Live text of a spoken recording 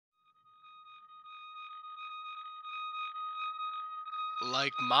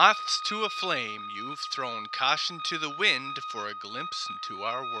Like moths to a flame, you've thrown caution to the wind for a glimpse into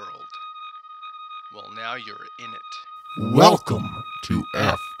our world. Well, now you're in it. Welcome to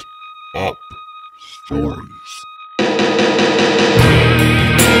Effed Up Stories.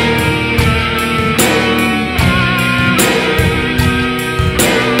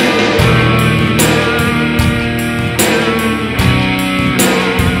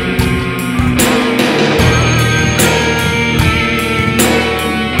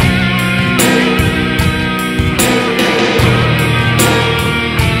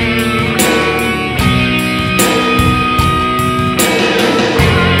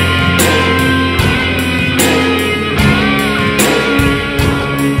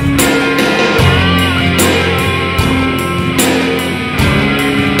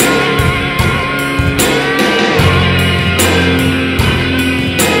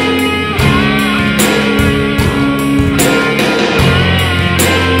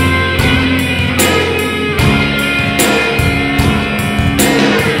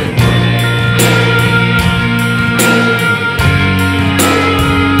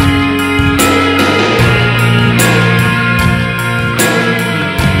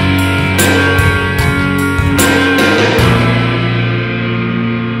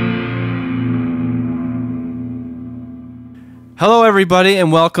 Hello, everybody,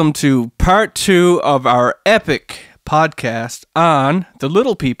 and welcome to part 2 of our epic podcast on the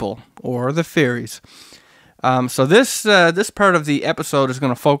little people, or the fairies. So this part of the episode is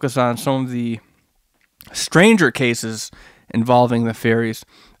going to focus on some of the stranger cases involving the fairies.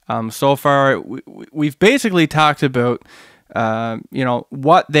 So far, we've basically talked about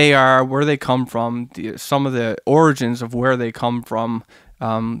what they are, where they come from, some of the origins of where they come from,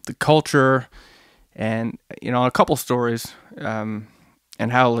 the culture, and a couple stories,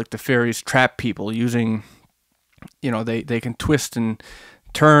 and how like the fairies trap people using, they can twist and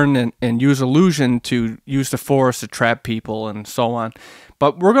turn and use illusion to use the force to trap people and so on.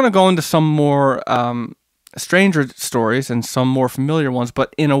 But we're going to go into some more stranger stories and some more familiar ones,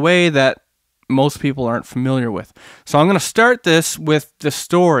 but in a way that most people aren't familiar with. So I'm going to start this with the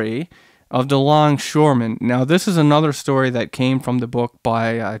story of the Longshoreman. Now, this is another story that came from the book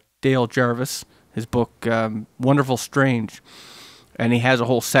by Dale Jarvis, his book Wonderful Strange, and he has a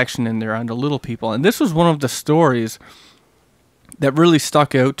whole section in there on the little people. And this was one of the stories that really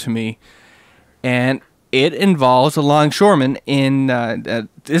stuck out to me, and it involves a longshoreman in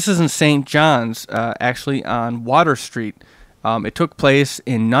this is in St. John's, actually on Water Street. It took place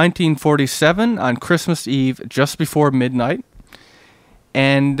in 1947 on Christmas Eve, just before midnight.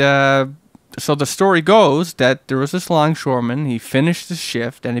 And so the story goes that there was this longshoreman. He finished his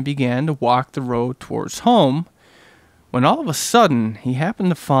shift and he began to walk the road towards home, when all of a sudden he happened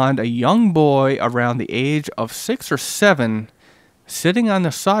to find a young boy around the age of 6 or 7 sitting on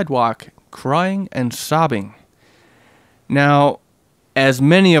the sidewalk crying and sobbing. Now, as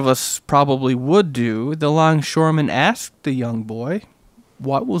many of us probably would do, the longshoreman asked the young boy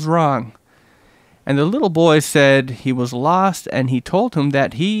what was wrong. And the little boy said he was lost, and he told him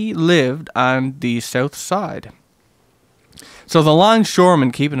that he lived on the south side. So the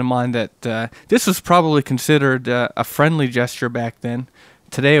longshoreman, keeping in mind that this was probably considered a friendly gesture back then.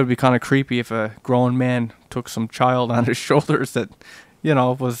 Today it would be kind of creepy if a grown man took some child on his shoulders that,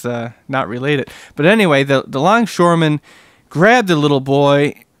 was not related. But anyway, the longshoreman grabbed the little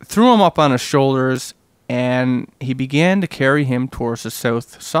boy, threw him up on his shoulders, and he began to carry him towards the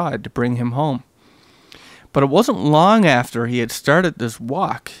south side to bring him home. But it wasn't long after he had started this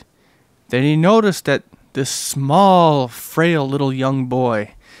walk that he noticed that this small, frail little young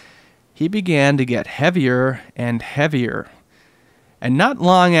boy, he began to get heavier and heavier. And not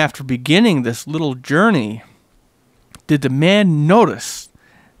long after beginning this little journey, did the man notice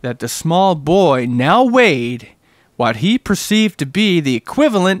that the small boy now weighed what he perceived to be the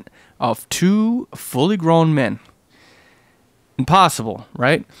equivalent of 2 fully grown men. Impossible,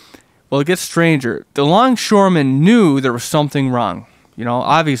 right? Well, it gets stranger. The longshoreman knew there was something wrong.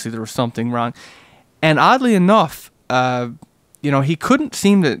 Obviously there was something wrong. And oddly enough, he couldn't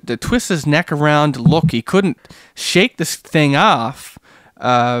seem to twist his neck around to look. He couldn't shake this thing off.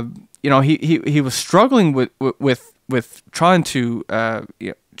 He was struggling with trying to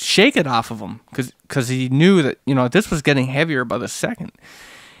shake it off of him because he knew that this was getting heavier by the second,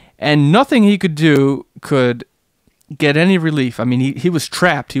 and nothing he could do could get any relief. I mean, he was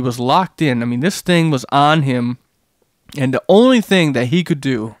trapped. He was locked in. I mean, this thing was on him, and the only thing that he could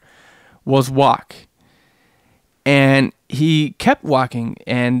do was walk. And he kept walking,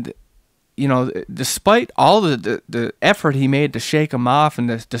 and despite all the effort he made to shake him off and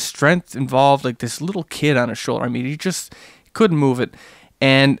the strength involved, like this little kid on his shoulder, I mean, he just couldn't move it,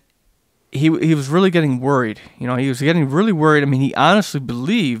 and he was really getting worried. He was getting really worried. I mean, he honestly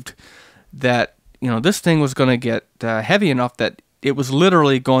believed that this thing was going to get heavy enough that it was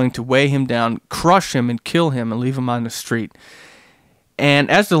literally going to weigh him down, crush him, and kill him, and leave him on the street. And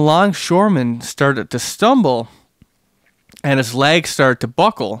as the longshoreman started to stumble and his legs started to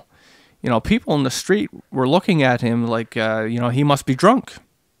buckle, people in the street were looking at him like, he must be drunk.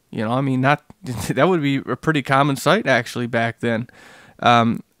 I mean, that would be a pretty common sight actually back then.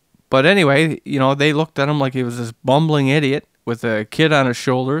 But anyway, they looked at him like he was this bumbling idiot with a kid on his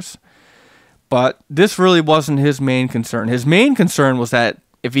shoulders. But this really wasn't his main concern. His main concern was that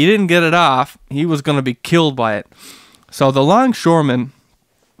if he didn't get it off, he was going to be killed by it. So the longshoreman,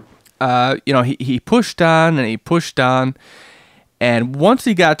 he pushed on and he pushed on. And once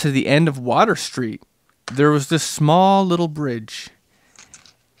he got to the end of Water Street, there was this small little bridge.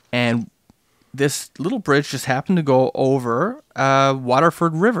 And this little bridge just happened to go over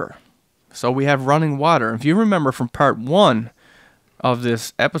Waterford River. So we have running water. If you remember from part 1 of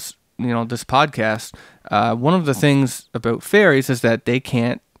this episode, this podcast, one of the things about fairies is that they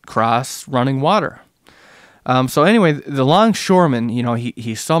can't cross running water. So anyway, the longshoreman,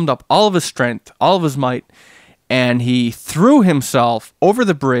 he summed up all of his strength, all of his might, and he threw himself over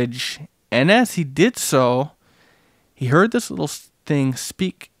the bridge. And as he did so, he heard this little thing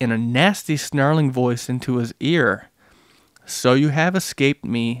speak in a nasty, snarling voice into his ear. "So you have escaped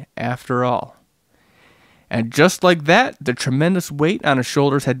me after all." And just like that, the tremendous weight on his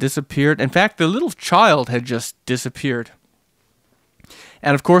shoulders had disappeared. In fact, the little child had just disappeared.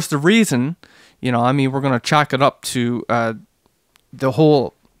 And of course, the reason, we're going to chalk it up to the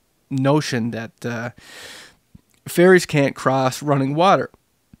whole notion that fairies can't cross running water.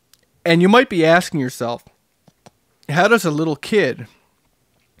 And you might be asking yourself, how is a little kid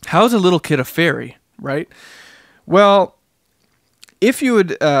a fairy, right? Well, if you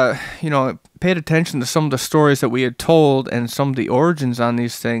had, paid attention to some of the stories that we had told and some of the origins on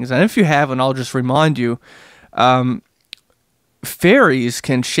these things, and if you haven't, I'll just remind you, fairies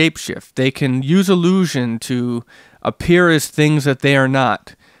can shapeshift. They can use illusion to appear as things that they are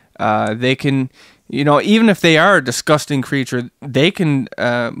not. They can, even if they are a disgusting creature, they can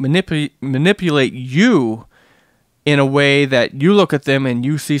manipulate you in a way that you look at them and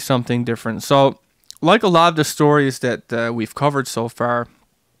you see something different. So, like a lot of the stories that we've covered so far,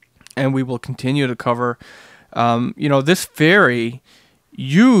 and we will continue to cover, this fairy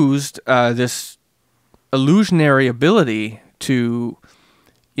used this illusionary ability to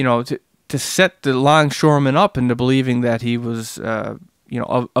set the longshoreman up into believing that he was, a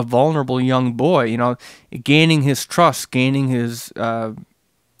vulnerable young boy, gaining his trust, gaining his,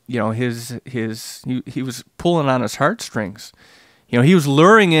 he was pulling on his heartstrings. He was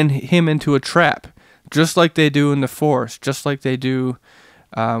luring him into a trap, just like they do in the forest, just like they do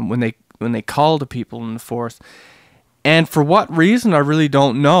when they call to people in the forest. And for what reason, I really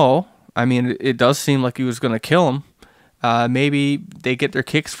don't know. I mean, it does seem like he was going to kill him. Maybe they get their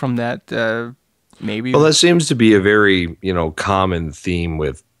kicks from that. Maybe. Well, that seems to be a very, common theme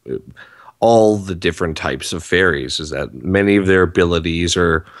with all the different types of fairies, is that many of their abilities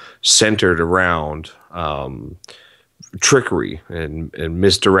are centered around trickery and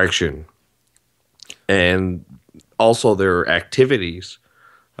misdirection. And also their activities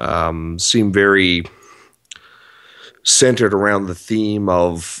seem very centered around the theme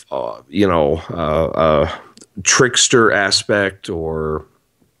of, trickster aspect, or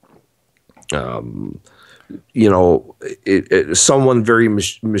someone very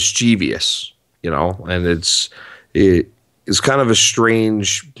mischievous, and it's kind of a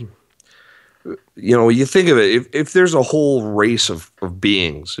strange, you think of it, if there's a whole race of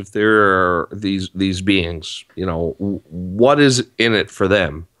beings, if there are these beings, what is in it for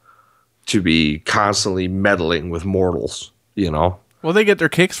them to be constantly meddling with mortals, Well, they get their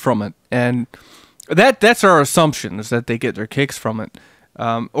kicks from it, and that's our assumption, is that they get their kicks from it.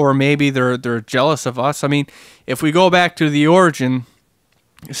 Or maybe they're jealous of us. I mean, if we go back to the origin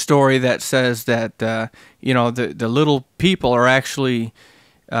story that says that the little people are actually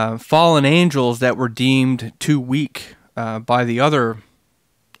fallen angels that were deemed too weak by the other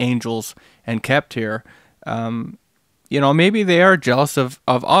angels and kept here. Maybe they are jealous of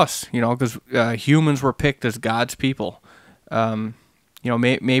us. Because humans were picked as God's people.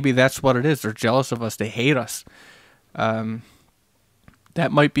 Maybe that's what it is. They're jealous of us. They hate us.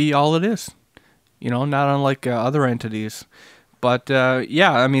 That might be all it is, not unlike other entities. But, so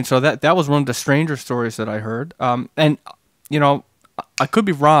that was one of the stranger stories that I heard. And, I could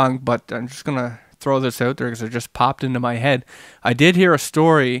be wrong, but I'm just going to throw this out there because it just popped into my head. I did hear a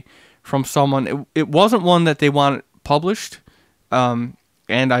story from someone. It wasn't one that they wanted published. And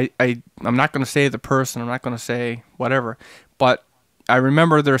I'm not going to say the person, I'm not going to say whatever, but I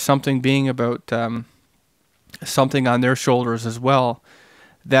remember there's something being about something on their shoulders as well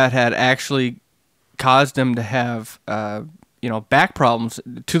that had actually caused them to have, back problems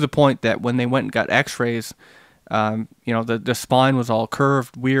to the point that when they went and got x-rays, the spine was all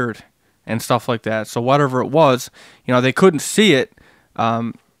curved, weird, and stuff like that. So whatever it was, they couldn't see it.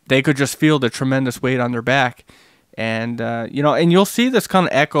 They could just feel the tremendous weight on their back. And, and you'll see this kind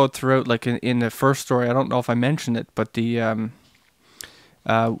of echoed throughout, like in the first story. I don't know if I mentioned it, but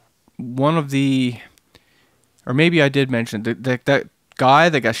one of the, or maybe I did mention that guy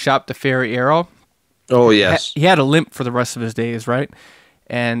that got shot the fairy arrow. Oh, yes. He had a limp for the rest of his days, right?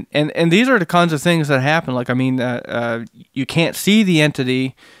 And these are the kinds of things that happen. Like, I mean, you can't see the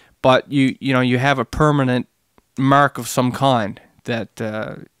entity, but you have a permanent mark of some kind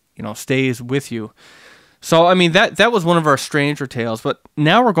that, stays with you. So, I mean, that was one of our stranger tales, but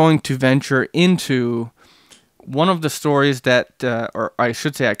now we're going to venture into one of the stories that, or I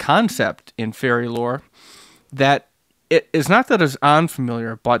should say a concept in fairy lore, that it is not that it's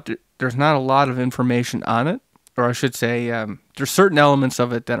unfamiliar, but there's not a lot of information on it, or I should say there's certain elements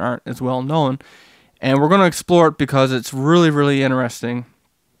of it that aren't as well known, and we're going to explore it because it's really, really interesting,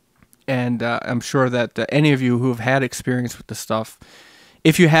 and I'm sure that any of you who have had experience with this stuff,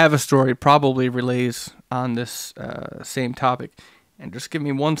 if you have a story, probably relays on this same topic. And just give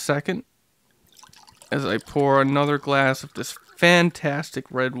me 1 second as I pour another glass of this fantastic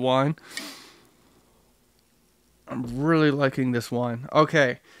red wine. I'm really liking this wine.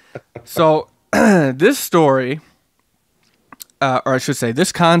 Okay, so this story, or I should say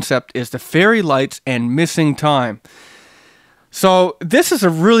this concept, is the fairy lights and missing time. So this is a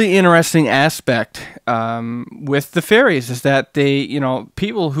really interesting aspect with the fairies, is that they,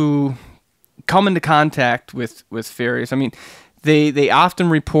 people who come into contact with fairies, I mean, they often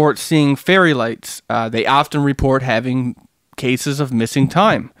report seeing fairy lights. They often report having cases of missing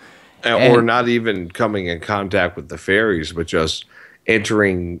time. Or not even coming in contact with the fairies, but just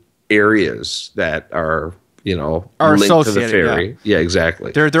entering areas that are, linked to the fairy. Yeah,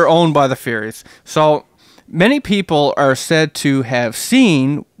 exactly. They're owned by the fairies. So many people are said to have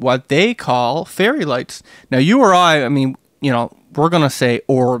seen what they call fairy lights. Now, you or I mean, we're going to say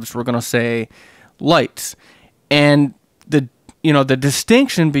orbs, we're going to say lights. And the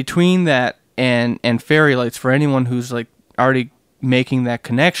distinction between that and fairy lights, for anyone who's like already making that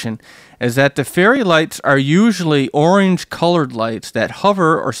connection, is that the fairy lights are usually orange-colored lights that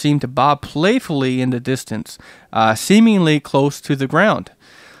hover or seem to bob playfully in the distance, seemingly close to the ground.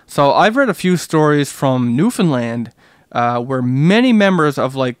 So I've read a few stories from Newfoundland where many members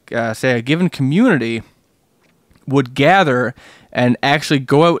of, say, a given community would gather and actually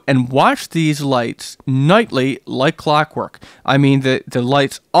go out and watch these lights nightly like clockwork. I mean, the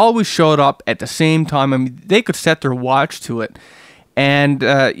lights always showed up at the same time. I mean, they could set their watch to it. And,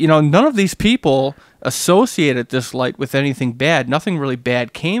 none of these people associated this light with anything bad. Nothing really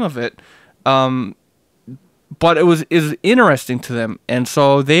bad came of it. But it was interesting to them. And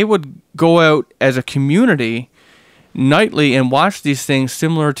so they would go out as a community nightly and watch these things,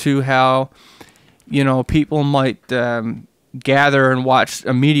 similar to how, people might gather and watch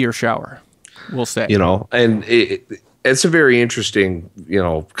a meteor shower, we'll say. And it's a very interesting,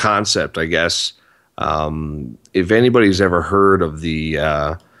 concept, I guess. If anybody's ever heard of the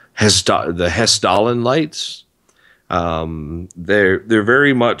Hessdalen lights, they're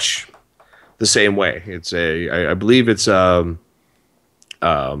very much the same way. It's I believe it's in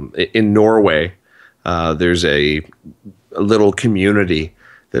Norway. There's a little community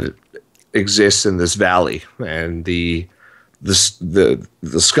that exists in this valley, and the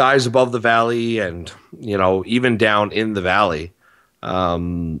skies above the valley, and even down in the valley,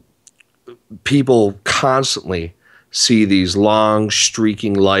 people constantly see these long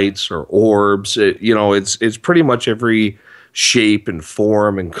streaking lights or orbs. It's pretty much every shape and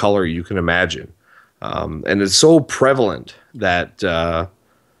form and color you can imagine, and it's so prevalent that the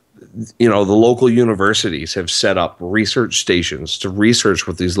local universities have set up research stations to research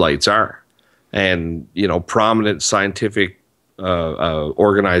what these lights are, and prominent scientific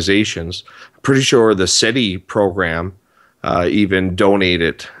organizations. I'm pretty sure the SETI program even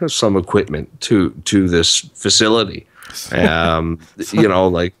donated some equipment to this facility.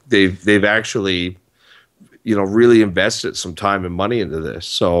 Like they've actually really invested some time and money into this.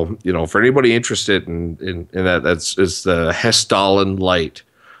 So for anybody interested in that, it's the Hessdalen light,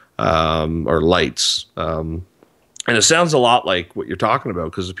 or lights, and it sounds a lot like what you're talking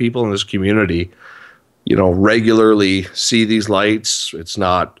about, because the people in this community regularly see these lights. It's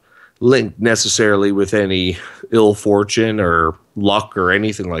not linked necessarily with any ill fortune or luck or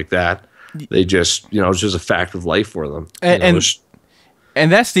anything like that. They just, it's just a fact of life for them.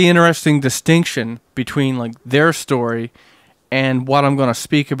 And that's the interesting distinction between like their story and what I'm going to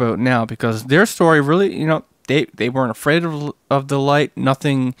speak about now, because their story really, they weren't afraid of the light.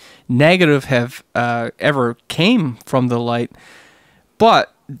 Nothing negative have ever came from the light.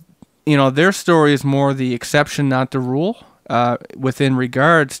 But, their story is more the exception, not the rule, within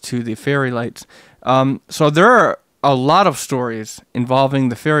regards to the fairy lights. So there are a lot of stories involving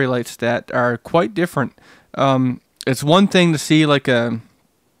the fairy lights that are quite different. It's one thing to see like a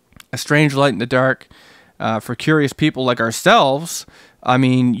strange light in the dark. For curious people like ourselves, I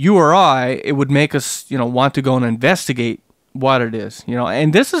mean, you or I, it would make us, want to go and investigate what it is,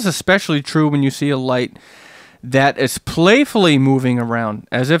 And this is especially true when you see a light that is playfully moving around,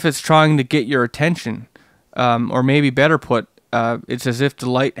 as if it's trying to get your attention. Or maybe better put, it's as if the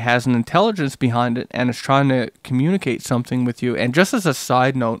light has an intelligence behind it and is trying to communicate something with you. And just as a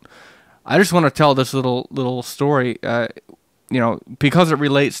side note, I just want to tell this little story, because it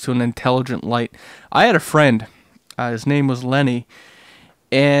relates to an intelligent light. I had a friend, his name was Lenny,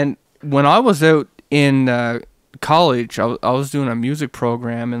 and when I was out in college, I was doing a music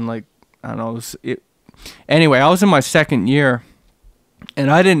program, and like, I don't know, anyway, I was in my second year,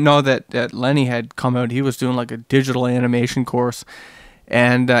 and I didn't know that Lenny had come out. He was doing like a digital animation course,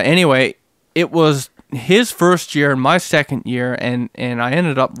 and anyway, it was his first year and my second year, and I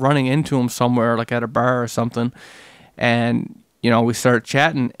ended up running into him somewhere, like at a bar or something, and we started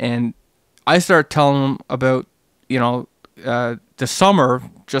chatting, and I started telling him about, the summer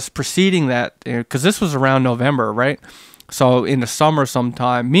just preceding that, because this was around November, right? So in the summer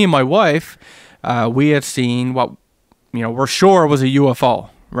sometime, me and my wife, we had seen what, we're sure was a UFO,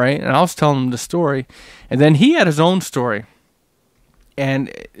 right? And I was telling him the story, and then he had his own story.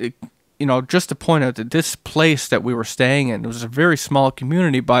 And, just to point out that this place that we were staying in, it was a very small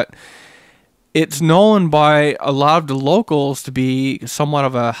community, but it's known by a lot of the locals to be somewhat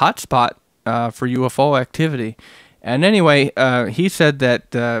of a hotspot for UFO activity. And anyway, he said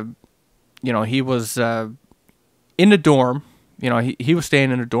that, he was in a dorm. He was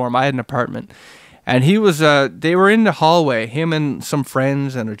staying in a dorm. I had an apartment. And he was, they were in the hallway, him and some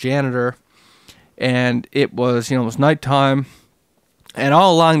friends and a janitor. And it was, it was nighttime. And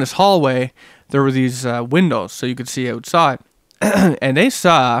all along this hallway, there were these windows so you could see outside. And they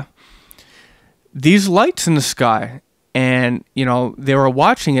saw these lights in the sky, and they were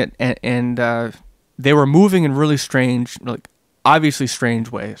watching it, and they were moving in really strange, like obviously strange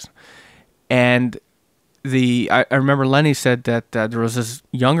ways. And I remember Lenny said that there was this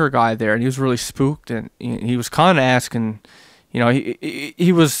younger guy there, and he was really spooked, and he was kind of asking,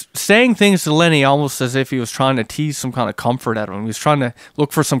 he was saying things to Lenny almost as if he was trying to tease some kind of comfort out of him. He was trying to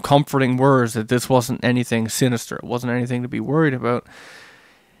look for some comforting words, that this wasn't anything sinister, it wasn't anything to be worried about.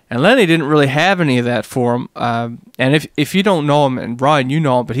 And Lenny didn't really have any of that for him. And if you don't know him, and Ryan, you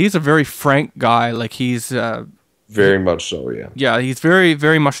know him, but he's a very frank guy. Like he's very much so, yeah. Yeah, he's very,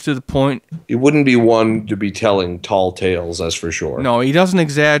 very much to the point. He wouldn't be one to be telling tall tales, that's for sure. No, he doesn't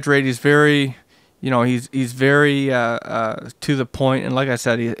exaggerate. He's very, he's very to the point. And like I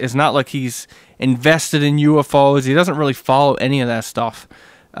said, it's not like he's invested in UFOs. He doesn't really follow any of that stuff.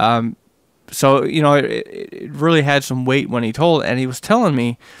 So, it really had some weight when he told it. And he was telling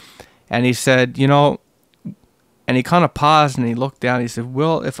me, and he said, and he kind of paused and he looked down. He said,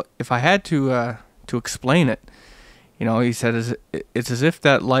 "Well, if I had to explain it, he said, it's as if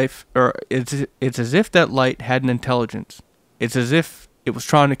that it's as if that light had an intelligence. It's as if it was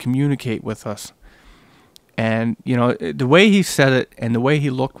trying to communicate with us." And, the way he said it and the way he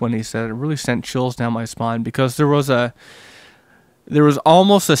looked when he said it really sent chills down my spine, because there was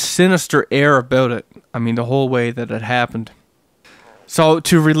almost a sinister air about it. I mean, the whole way that it happened. So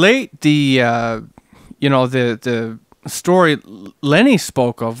to relate the story Lenny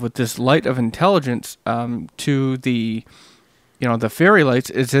spoke of with this light of intelligence to the fairy lights,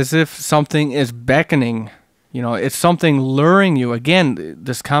 it's as if something is beckoning. It's something luring you. Again,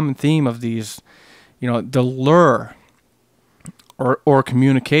 this common theme of these, the lure or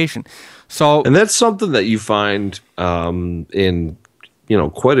communication. So, and that's something that you find in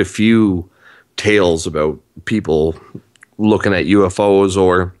quite a few tales about people looking at UFOs,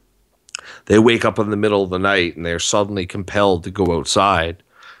 or they wake up in the middle of the night and they're suddenly compelled to go outside,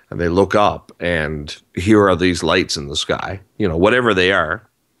 and they look up and here are these lights in the sky, whatever they are.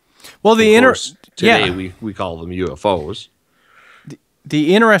 Well, today we call them UFOs.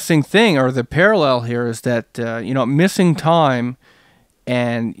 The interesting thing, or the parallel here, is that missing time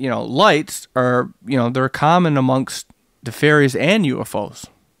and lights are they're common amongst the fairies and UFOs.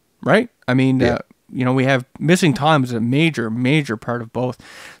 right? I mean, we have missing time is a major part of both.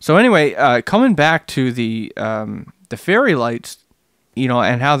 So anyway, coming back to the fairy lights,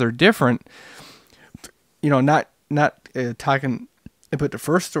 and how they're different. Not talking about the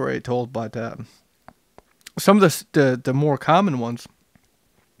first story I told, but some of the more common ones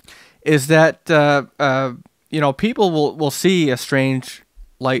is that people will see a strange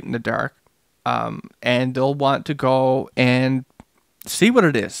light in the dark, and they'll want to go and see what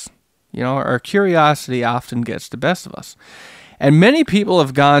it is. Our curiosity often gets the best of us, and many people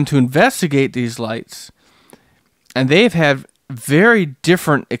have gone to investigate these lights, and they've had very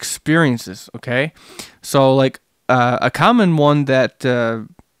different experiences. Okay, so like a common one that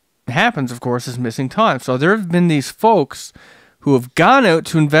happens, of course, is missing time. So there have been these folks who have gone out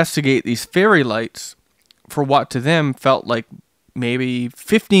to investigate these fairy lights for what to them felt like maybe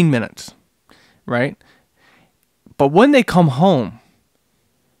 15 minutes, right? But when they come home,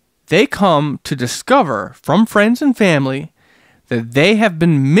 they come to discover from friends and family that they have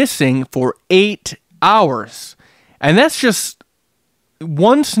been missing for 8 hours. And that's just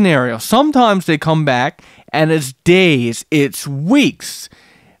one scenario. Sometimes they come back and it's days, it's weeks,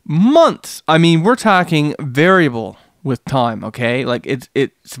 months. I mean, we're talking variable with time, okay? Like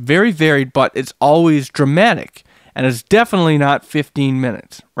it's very varied, but it's always dramatic. And it's definitely not 15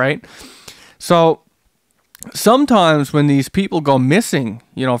 minutes, right? So sometimes when these people go missing,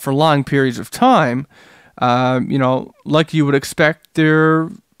 for long periods of time, like you would expect, their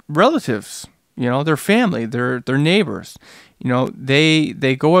relatives, their family, their neighbors,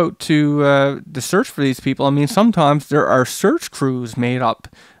 they go out to search for these people. I mean, sometimes there are search crews made up,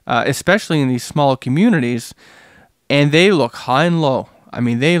 especially in these small communities, and they look high and low. I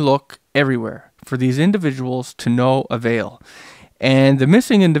mean, they look everywhere for these individuals to no avail. And the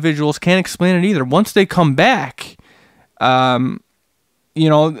missing individuals can't explain it either. Once they come back,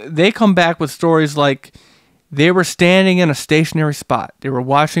 they come back with stories like they were standing in a stationary spot. They were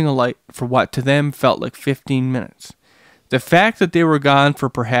watching a light for what to them felt like 15 minutes. The fact that they were gone for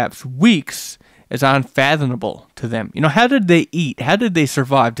perhaps weeks is unfathomable to them. How did they eat? How did they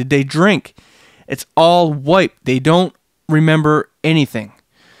survive? Did they drink? It's all wiped. They don't remember anything,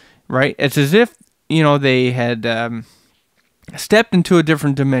 right? It's as if, they had stepped into a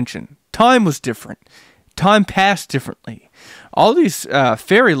different dimension. Time was different. Time passed differently. All these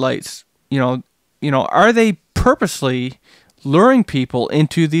fairy lights, are they purposely luring people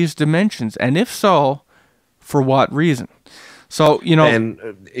into these dimensions? And if so, for what reason? So, and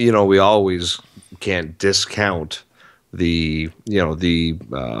we always can't discount the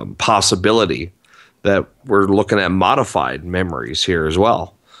possibility that we're looking at modified memories here as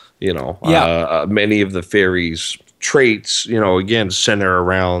well. Many of the fairies' traits, again, center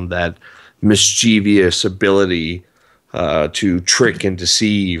around that mischievous ability to trick and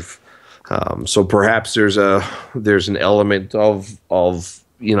deceive. So perhaps there's an element of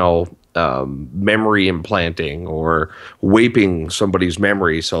memory implanting or waping somebody's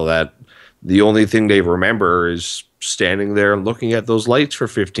memory so that the only thing they remember is standing there and looking at those lights for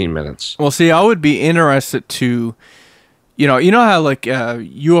 15 minutes. Well, see, I would be interested to, how like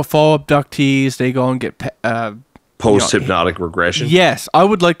UFO abductees, they go and get post-hypnotic regression. Yes, I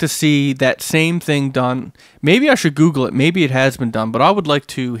would like to see that same thing done. Maybe I should Google it. Maybe it has been done, but I would like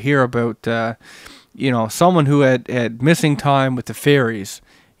to hear about, someone who had missing time with the fairies.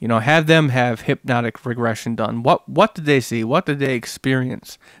 Have them have hypnotic regression done. What did they see? What did they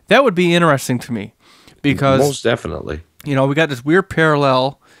experience? That would be interesting to me, because most definitely, we got this weird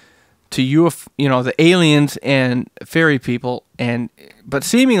parallel to the aliens and fairy people, but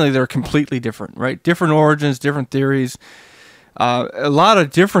seemingly they're completely different, right? Different origins, different theories, a lot of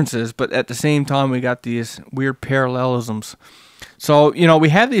differences, but at the same time we got these weird parallelisms. So we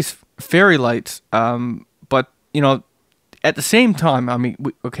have these fairy lights, but at the same time, I mean,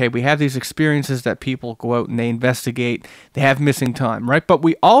 we have these experiences that people go out and they investigate. They have missing time, right? But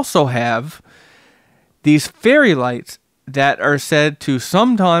we also have these fairy lights that are said to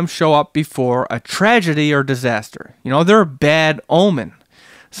sometimes show up before a tragedy or disaster. They're a bad omen.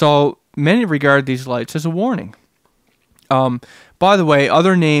 So many regard these lights as a warning. By the way,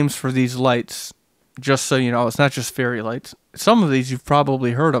 other names for these lights, just so you know, it's not just fairy lights. Some of these you've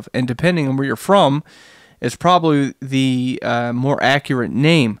probably heard of, and depending on where you're from, is probably the more accurate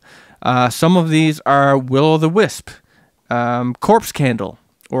name. Some of these are will-o'-the-wisp, corpse candle,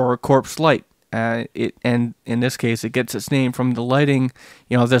 or corpse light. And in this case, it gets its name from the lighting.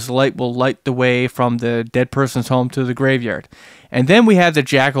 This light will light the way from the dead person's home to the graveyard. And then we have the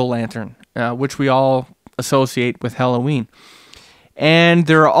jack-o'-lantern, which we all associate with Halloween. And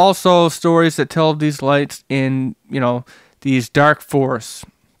there are also stories that tell of these lights in, these dark forests,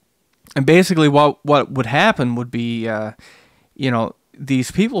 And basically what would happen would be,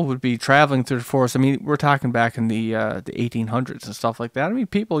 these people would be traveling through the forest. I mean, we're talking back in the 1800s and stuff like that. I mean,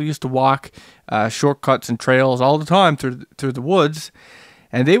 people used to walk shortcuts and trails all the time through the woods,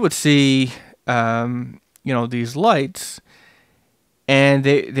 and they would see, these lights, and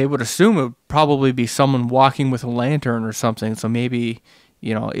they would assume it would probably be someone walking with a lantern or something. So maybe,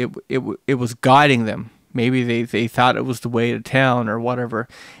 it was guiding them. Maybe they thought it was the way to town or whatever.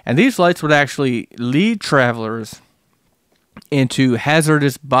 And these lights would actually lead travelers into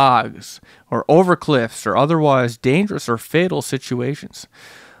hazardous bogs or over cliffs or otherwise dangerous or fatal situations.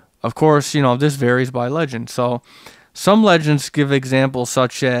 Of course, this varies by legend. So some legends give examples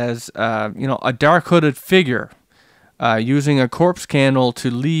such as, a dark hooded figure using a corpse candle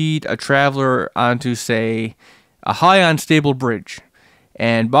to lead a traveler onto, say, a high unstable bridge.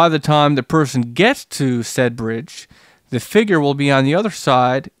 And by the time the person gets to said bridge, the figure will be on the other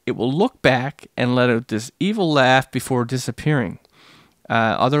side. It will look back and let out this evil laugh before disappearing.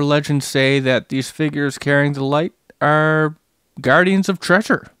 Other legends say that these figures carrying the light are guardians of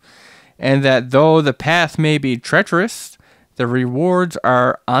treasure, and that though the path may be treacherous, the rewards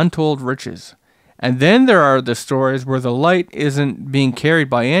are untold riches. And then there are the stories where the light isn't being carried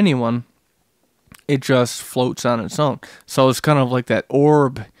by anyone. It just floats on its own. So it's kind of like that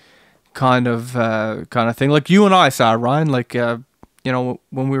orb kind of thing, like you and I saw, Ryan. Like when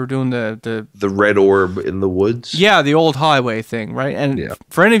we were doing the red orb in the woods. Yeah, the old highway thing, right? And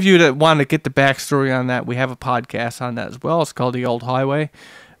for any of you that want to get the backstory on that, we have a podcast on that as well. It's called The Old Highway.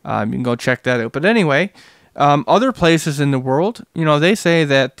 You can go check that out. But anyway, other places in the world, they say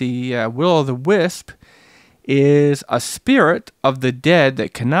that the will-o'-the-wisp is a spirit of the dead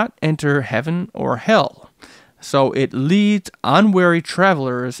that cannot enter heaven or hell. So it leads unwary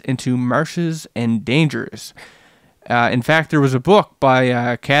travelers into marshes and dangers. In fact, there was a book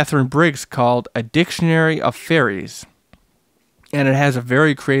by Catherine Briggs called A Dictionary of Faeries, and it has a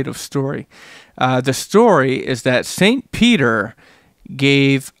very creative story. The story is that St. Peter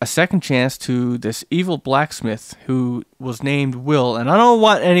gave a second chance to this evil blacksmith who was named Will. And I don't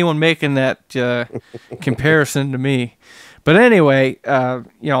want anyone making that comparison to me. But anyway,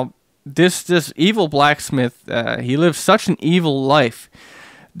 this evil blacksmith, he lived such an evil life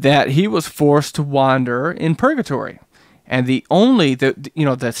that he was forced to wander in purgatory. And the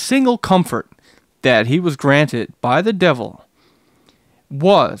single comfort that he was granted by the devil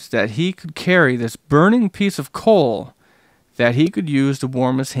was that he could carry this burning piece of coal that he could use to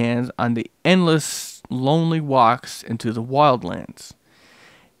warm his hands on the endless, lonely walks into the wildlands.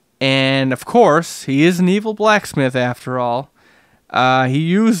 And, of course, he is an evil blacksmith after all. He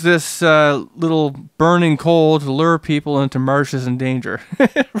used this little burning coal to lure people into marshes and danger,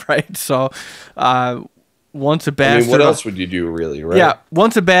 right? So, once a bastard... what else would you do, really, right? Yeah,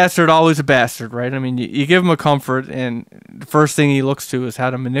 once a bastard, always a bastard, right? I mean, you give him a comfort, and the first thing he looks to is how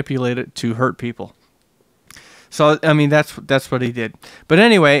to manipulate it to hurt people. So, I mean, that's what he did. But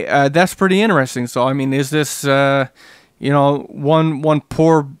anyway, that's pretty interesting. So, I mean, is this, one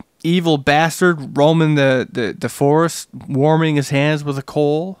poor evil bastard roaming the forest, warming his hands with a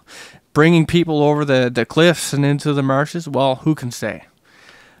coal, bringing people over the cliffs and into the marshes? Well, who can say?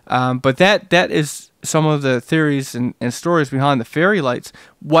 But that is some of the theories and stories behind the fairy lights.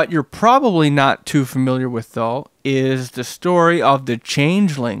 What you're probably not too familiar with, though, is the story of the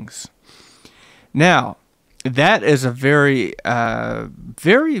changelings. Now, that is a very, it's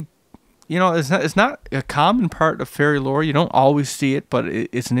not a common part of fairy lore. You don't always see it, but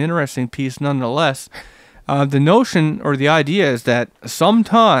it's an interesting piece nonetheless. The notion or the idea is that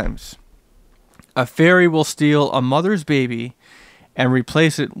sometimes a fairy will steal a mother's baby and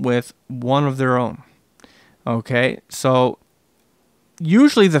replace it with one of their own. Okay, so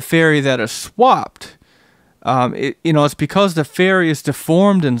usually the fairy that is swapped, it's because the fairy is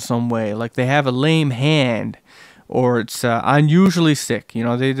deformed in some way, like they have a lame hand, or it's unusually sick.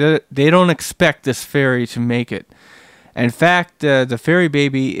 They don't expect this fairy to make it. In fact, the fairy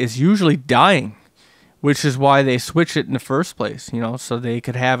baby is usually dying, which is why they switch it in the first place. So they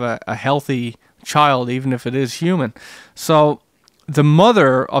could have a healthy child, even if it is human. So the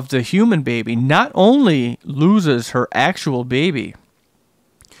mother of the human baby not only loses her actual baby,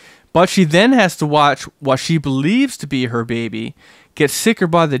 but she then has to watch what she believes to be her baby get sicker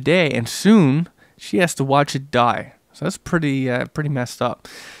by the day, and soon she has to watch it die. So that's pretty messed up.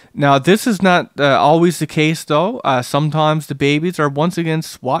 Now, this is not always the case, though. Sometimes the babies are once again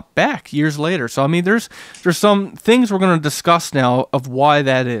swapped back years later. So, I mean, there's some things we're going to discuss now of why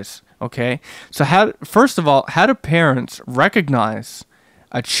that is. Okay, so first of all, how do parents recognize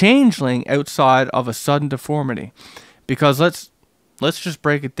a changeling outside of a sudden deformity? Because let's just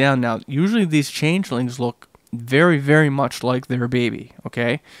break it down now. Usually these changelings look very, very much like their baby,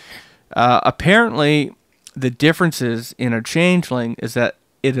 okay? Apparently, the differences in a changeling is that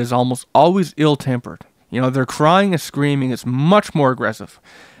it is almost always ill-tempered. Their crying and screaming is much more aggressive.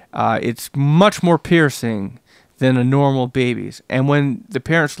 It's much more piercing than a normal baby's. And when the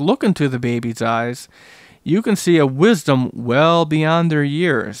parents look into the baby's eyes, you can see a wisdom well beyond their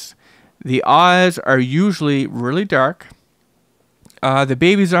years. The eyes are usually really dark. The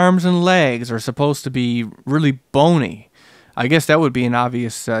baby's arms and legs are supposed to be really bony. I guess that would be an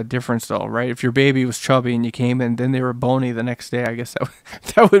obvious difference, though, right? If your baby was chubby and you came in, then they were bony the next day, I guess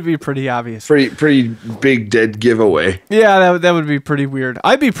that would be pretty obvious. Pretty big dead giveaway. Yeah, that would be pretty weird.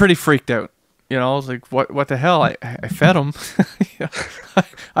 I'd be pretty freaked out. I was like, what the hell? I fed him.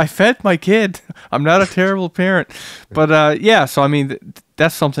 I fed my kid. I'm not a terrible parent. But, yeah, so, I mean,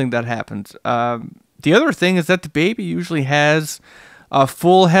 that's something that happens. The other thing is that the baby usually has a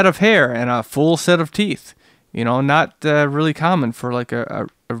full head of hair and a full set of teeth. Not really common for like a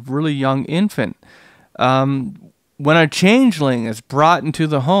really young infant. When a changeling is brought into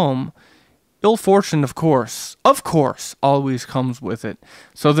the home, ill fortune, of course, always comes with it.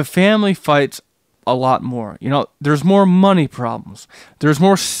 So the family fights a lot more. There's more money problems. There's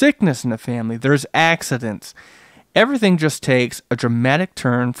more sickness in the family. There's accidents. Everything just takes a dramatic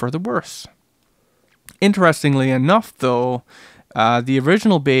turn for the worse. Interestingly enough, though, the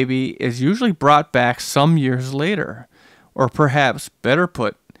original baby is usually brought back some years later. Or perhaps, better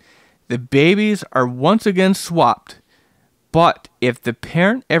put, the babies are once again swapped. But if the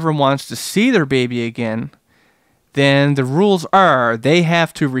parent ever wants to see their baby again, then the rules are they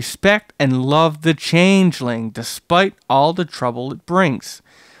have to respect and love the changeling despite all the trouble it brings.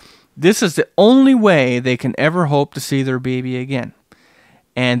 This is the only way they can ever hope to see their baby again.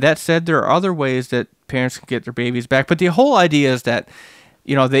 And that said, there are other ways that parents can get their babies back. But the whole idea is that,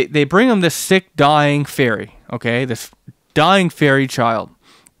 they bring them this sick, dying fairy, okay? This dying fairy child.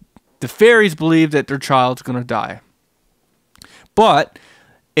 The fairies believe that their child's going to die. But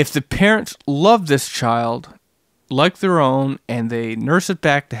if the parents love this child like their own and they nurse it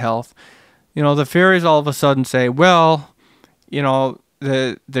back to health, the fairies all of a sudden say, well,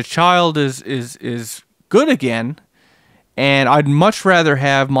 the child is good again, and I'd much rather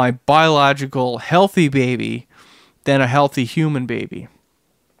have my biological healthy baby than a healthy human baby.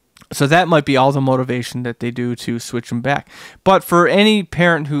 So that might be all the motivation that they do to switch them back. But for any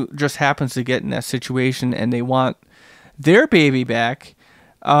parent who just happens to get in that situation and they want their baby back,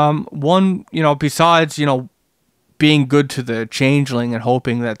 besides, being good to the changeling and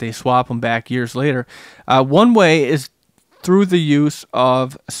hoping that they swap them back years later, one way is through the use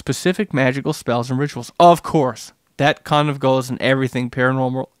of specific magical spells and rituals. Of course, that kind of goes in everything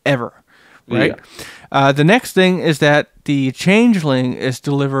paranormal ever, right? Yeah. The next thing is that the changeling is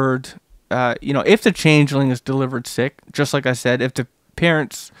delivered, if the changeling is delivered sick, just like I said, if the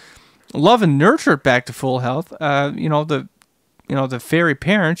parents love and nurture it back to full health, the fairy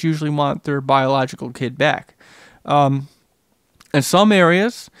parents usually want their biological kid back. In some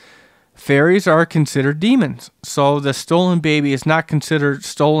areas, fairies are considered demons. So the stolen baby is not considered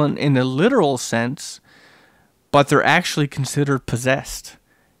stolen in the literal sense, but they're actually considered possessed.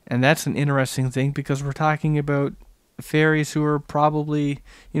 And that's an interesting thing because we're talking about fairies who are probably,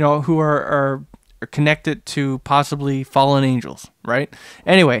 who are connected to possibly fallen angels, right?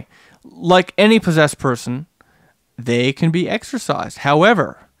 Anyway, like any possessed person, they can be exorcised.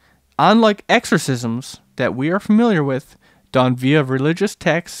 However, unlike exorcisms that we are familiar with, done via religious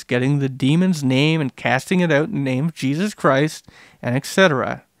texts, getting the demon's name and casting it out in the name of Jesus Christ, and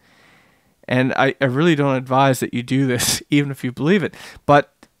etc. And I really don't advise that you do this, even if you believe it.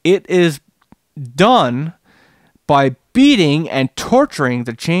 But it is done by beating and torturing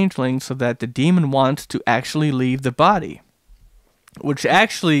the changeling so that the demon wants to actually leave the body. Which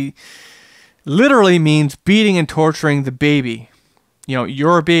actually literally means beating and torturing the baby.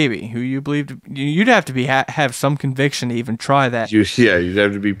 Your baby, who you believe you'd have to have some conviction to even try that. You'd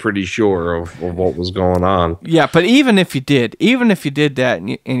have to be pretty sure of what was going on. Yeah, but even if you did that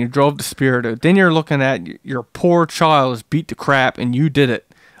and you drove the spirit out, then you're looking at your poor child is beat to crap and you did it.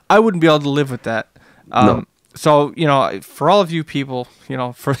 I wouldn't be able to live with that. No. So, for all of you people,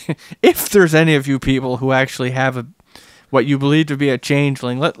 if there's any of you people who actually have what you believe to be a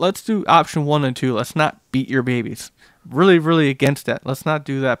changeling, let's do option 1 and 2. Let's not beat your babies. Really, really against that. Let's not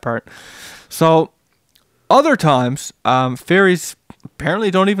do that part. So, other times, fairies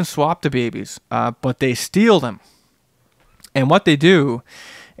apparently don't even swap the babies, but they steal them. And what they do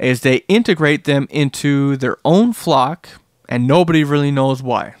is they integrate them into their own flock, and nobody really knows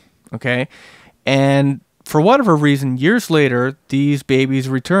why. Okay? And for whatever reason, years later, these babies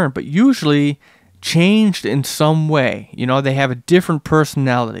return, but usually changed in some way. You know, they have a different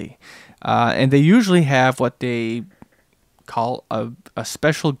personality, and they usually have what they call a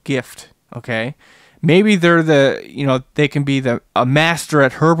special gift. Okay, maybe they're they can be a master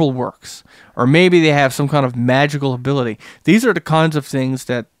at herbal works, or maybe they have some kind of magical ability. These are the kinds of things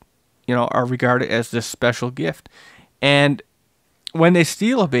that are regarded as this special gift. And when they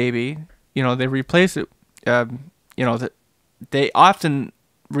steal a baby, they replace it. They often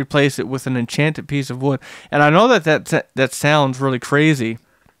replace it with an enchanted piece of wood. And I know that sounds really crazy,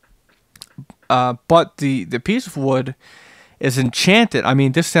 but the piece of wood is enchanted. I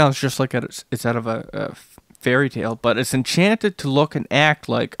mean, this sounds just like it's out of a fairy tale, but it's enchanted to look and act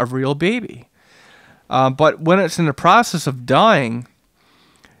like a real baby. But when it's in the process of dying,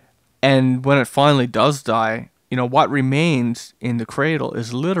 and when it finally does die, what remains in the cradle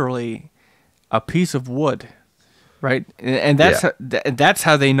is literally a piece of wood, right? And that's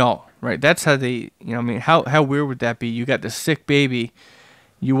how they know, right? That's how they, how weird would that be? You got this sick baby,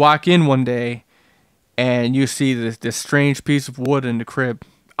 you walk in one day, and you see this strange piece of wood in the crib.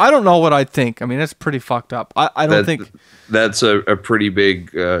 I don't know what I'd think. I mean, that's pretty fucked up. I don't think that's a pretty big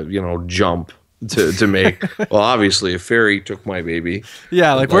jump to make. Well, obviously, a fairy took my baby.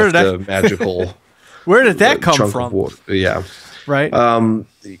 Yeah, like where did that magical? Where did that come from? Yeah, right.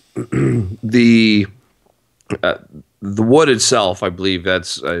 The wood itself, I believe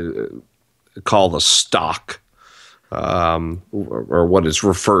that's called a stock. Or what it's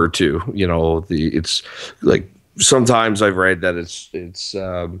referred to, it's like sometimes I've read that it's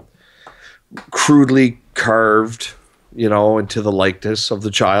crudely carved, into the likeness of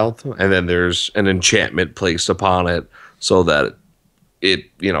the child, and then there's an enchantment placed upon it so that it,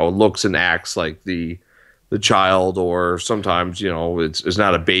 looks and acts like the child, or sometimes, it's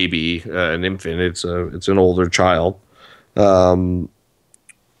not a baby, an infant, it's an older child. But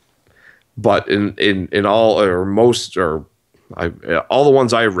in all or most or all the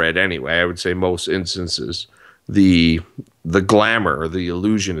ones I read anyway, I would say most instances, the glamour or the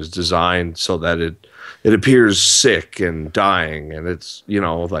illusion is designed so that it appears sick and dying, and it's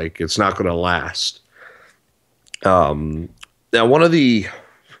like it's not going to last. Now, one of the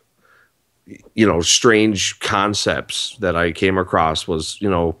strange concepts that I came across was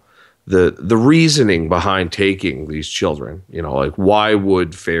the reasoning behind taking these children. Like, why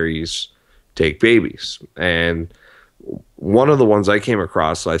would fairies take babies? And one of the ones I came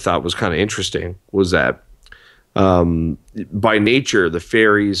across that I thought was kind of interesting was that by nature the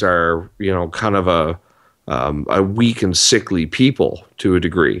fairies are kind of a weak and sickly people to a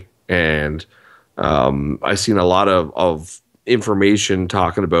degree, and I've seen a lot of information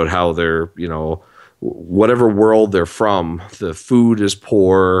talking about how they're whatever world they're from, the food is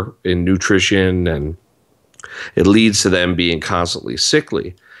poor in nutrition, and it leads to them being constantly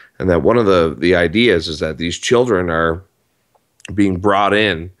sickly. And that one of the ideas is that these children are being brought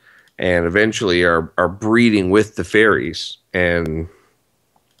in and eventually are breeding with the fairies and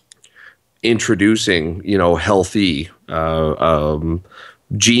introducing, healthy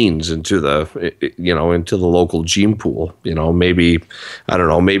genes into the local gene pool. Maybe, I don't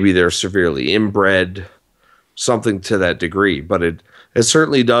know, maybe they're severely inbred, something to that degree. But it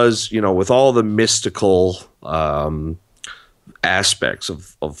certainly does, with all the mystical aspects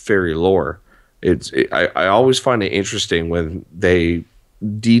of fairy lore, I always find it interesting when they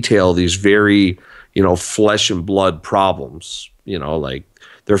detail these very flesh and blood problems. Like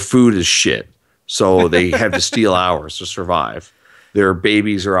their food is shit, so they have to steal ours to survive. Their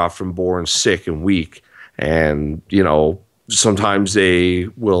babies are often born sick and weak, and sometimes they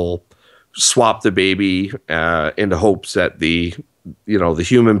will swap the baby in the hopes that the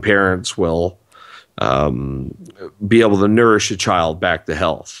human parents will be able to nourish a child back to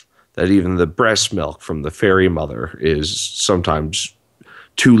health. That even the breast milk from the fairy mother is sometimes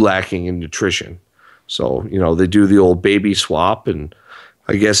too lacking in nutrition. So, they do the old baby swap, and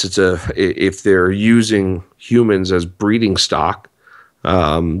I guess if they're using humans as breeding stock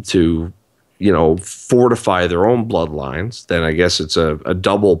to, fortify their own bloodlines, then I guess it's a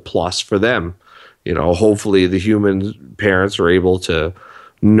double plus for them. Hopefully the human parents are able to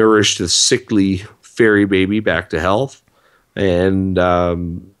nourish the sickly fairy baby back to health, and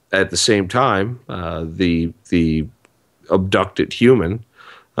at the same time, the abducted human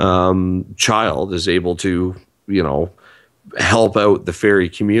child is able to, help out the fairy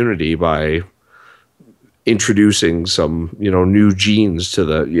community by introducing some, new genes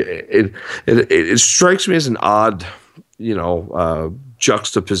to it strikes me as an odd,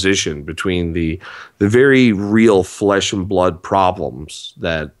 juxtaposition between the very real flesh and blood problems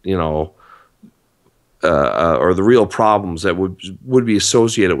that, or the real problems that would be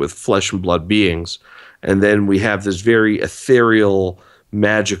associated with flesh and blood beings. And then we have this very ethereal,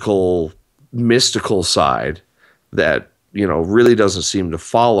 magical, mystical side that, really doesn't seem to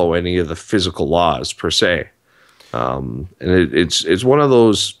follow any of the physical laws per se. And it's one of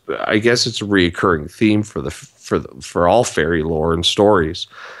those, I guess it's a reoccurring theme for all fairy lore and stories,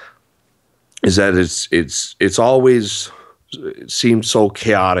 is that it's always, it seems so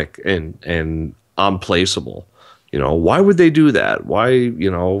chaotic and unplaceable. Why would they do that? Why,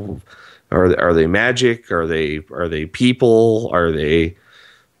 are they magic? Are they people? Are they,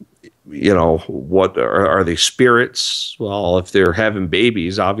 what are they, spirits? Well, if they're having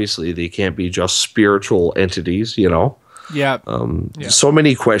babies, obviously they can't be just spiritual entities, Yeah. Yeah. So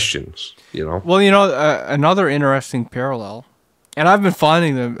many questions, Well, another interesting parallel, and I've been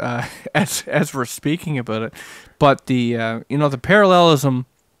finding them as we're speaking about it, but the parallelism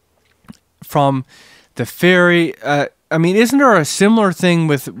from the fairy. Isn't there a similar thing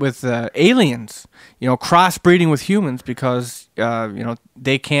with aliens? Crossbreeding with humans because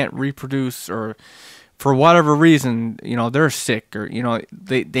they can't reproduce, or for whatever reason, they're sick, or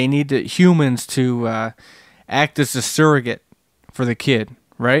they need humans to act as a surrogate for the kid,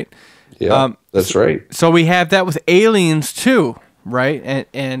 right? Yeah, that's right. So we have that with aliens too, right?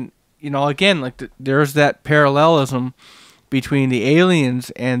 And again, like there's that parallelism between the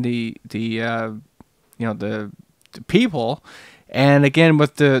aliens and the people, and again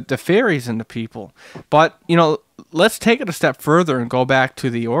with the fairies and the people. But let's take it a step further and go back to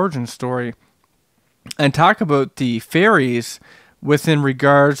the origin story and talk about the fairies within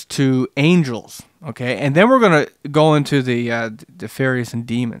regards to angels. Okay, and then we're going to go into the fairies and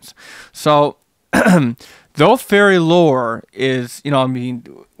demons. So though fairy lore is,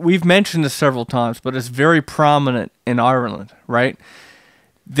 we've mentioned this several times, but it's very prominent in Ireland, right?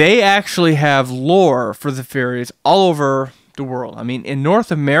 They actually have lore for the fairies all over the world. In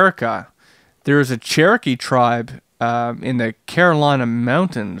North America, there is a Cherokee tribe in the Carolina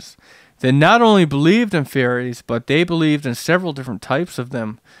mountains that not only believed in fairies, but they believed in several different types of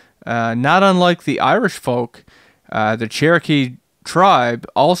them. Not unlike the Irish folk, the Cherokee tribe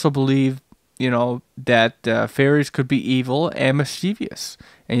also believed, that fairies could be evil and mischievous.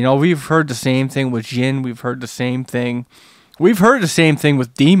 And, we've heard the same thing with jinn. We've heard the same thing. We've heard the same thing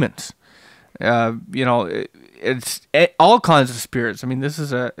with demons. It's all kinds of spirits. This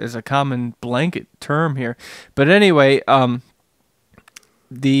is a common blanket term here. But anyway, not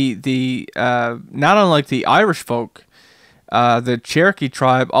unlike the Irish folk, the Cherokee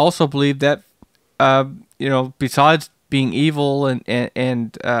tribe also believed that, besides being evil and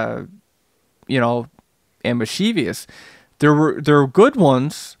mischievous, there were good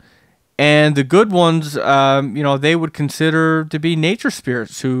ones, and the good ones, they would consider to be nature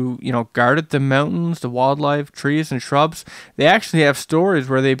spirits who, guarded the mountains, the wildlife, trees, and shrubs. They actually have stories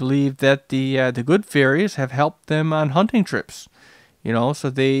where they believe that the good fairies have helped them on hunting trips, so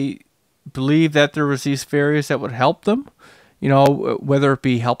they believe that there was these fairies that would help them. Whether it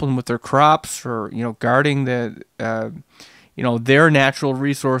be helping with their crops or, guarding their natural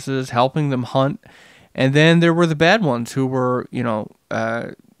resources, helping them hunt. And then there were the bad ones who were,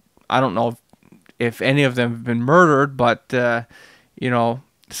 I don't know if any of them have been murdered, but,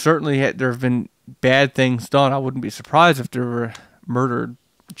 certainly there have been bad things done. I wouldn't be surprised if there were murdered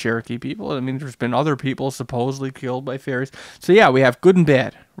Cherokee people. There's been other people supposedly killed by fairies. So yeah, we have good and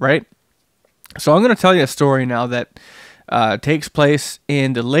bad, right? So I'm going to tell you a story now that takes place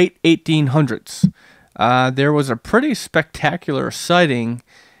in the late 1800s. There was a pretty spectacular sighting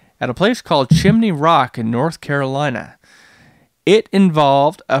at a place called Chimney Rock in North Carolina. It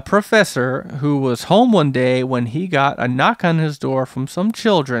involved a professor who was home one day when he got a knock on his door from some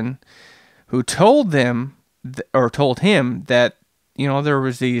children who told him that, there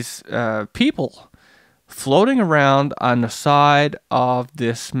was these people floating around on the side of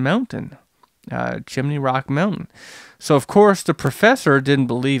this mountain, Chimney Rock Mountain. So, of course, the professor didn't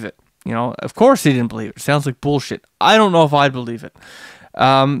believe it. Of course he didn't believe it. It sounds like bullshit. I don't know if I'd believe it.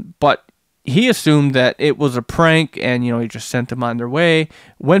 But he assumed that it was a prank and, he just sent them on their way,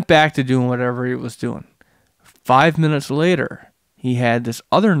 went back to doing whatever he was doing. 5 minutes later, he had this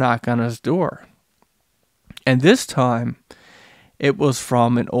other knock on his door. And this time, it was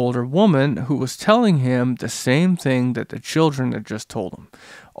from an older woman who was telling him the same thing that the children had just told him.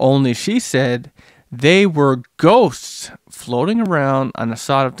 Only she said they were ghosts floating around on the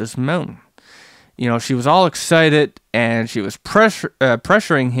side of this mountain. She was all excited, and she was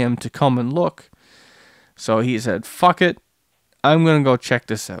pressuring him to come and look. So he said, fuck it, I'm going to go check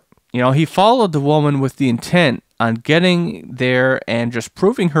this out. He followed the woman with the intent on getting there and just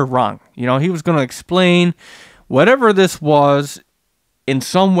proving her wrong. He was going to explain whatever this was. In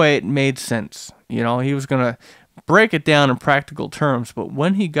some way, it made sense. He was going to break it down in practical terms. But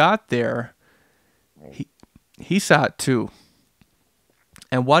when he got there, he saw it too.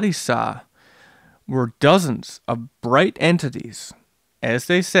 And what he saw were dozens of bright entities, as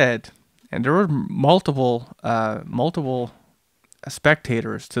they said, and there were multiple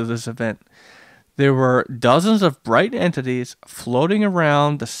spectators to this event. There were dozens of bright entities floating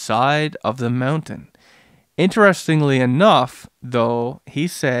around the side of the mountain. Interestingly enough, though, he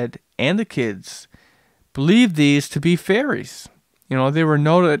said, and the kids believed these to be fairies. They were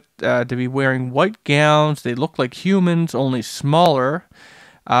noted to be wearing white gowns. They looked like humans, only smaller,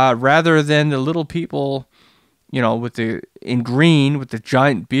 rather than the little people, in green with the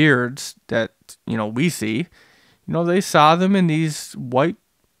giant beards that, we see. They saw them in these white,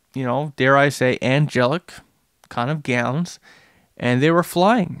 dare I say, angelic kind of gowns, and they were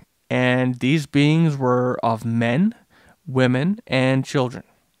flying. And these beings were of men, women, and children.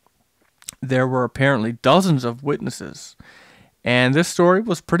 There were apparently dozens of witnesses. And this story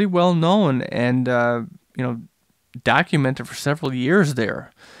was pretty well known and, documented for several years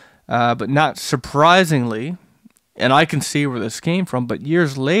there. But not surprisingly, and I can see where this came from, but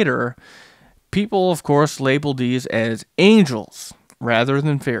years later, people, of course, labeled these as angels rather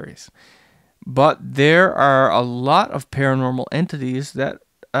than fairies. But there are a lot of paranormal entities that,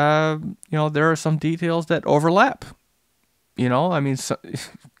 there are some details that overlap.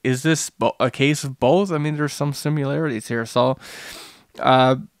 Is this a case of both? There's some similarities here. So,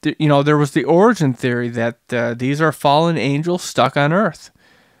 there was the origin theory that these are fallen angels stuck on Earth.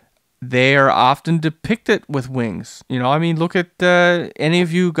 They are often depicted with wings. Look at any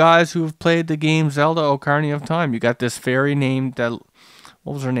of you guys who have played the game Zelda Ocarina of Time. You got this fairy named, what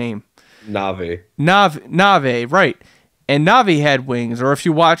was her name? Nave. Nave, right. And Navi had wings. Or if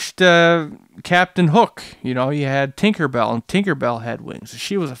you watched Captain Hook, you had Tinkerbell, and Tinkerbell had wings.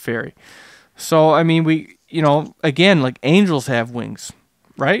 She was a fairy. So, again, like angels have wings,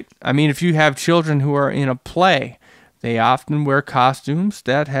 right? If you have children who are in a play, they often wear costumes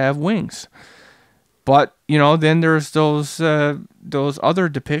that have wings. But, then there's those other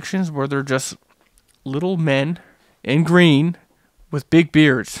depictions where they're just little men in green with big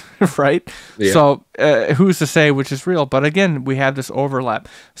beards, right? Yeah. So who's to say which is real? But again, we have this overlap.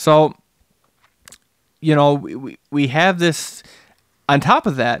 So, we have this, on top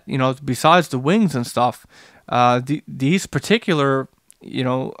of that, besides the wings and stuff, these particular,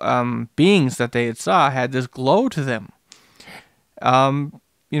 beings that they saw had this glow to them.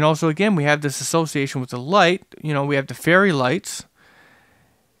 So again, we have this association with the light. We have the fairy lights.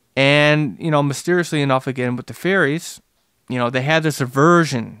 And, mysteriously enough, again, with the fairies, they had this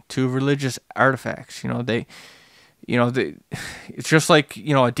aversion to religious artifacts. It's just like,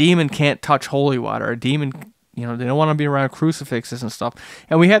 a demon can't touch holy water. A demon, they don't want to be around crucifixes and stuff.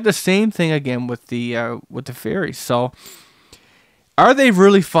 And we had the same thing again with the fairies. So, are they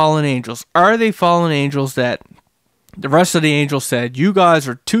really fallen angels? Are they fallen angels that the rest of the angels said, you guys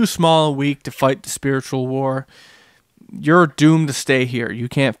are too small and weak to fight the spiritual war. You're doomed to stay here. You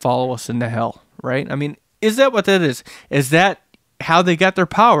can't follow us into hell, right? Is that what that is? Is that how they got their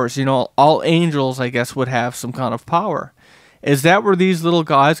powers? All angels, I guess, would have some kind of power. Is that where these little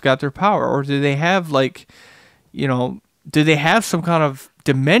guys got their power? Or do they have, do they have some kind of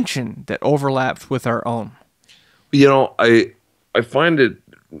dimension that overlaps with our own? I find it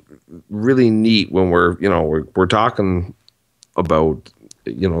really neat when we're talking about,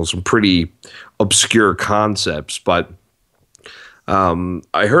 some pretty obscure concepts, but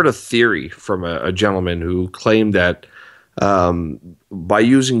I heard a theory from a gentleman who claimed that by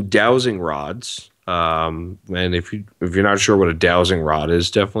using dowsing rods, and if you're not sure what a dowsing rod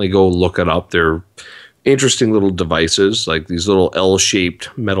is, definitely go look it up. They're interesting little devices, like these little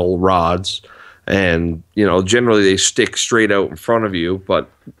L-shaped metal rods, and generally they stick straight out in front of you. But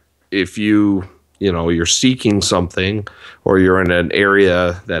if you're seeking something, or you're in an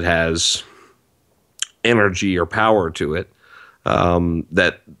area that has energy or power to it,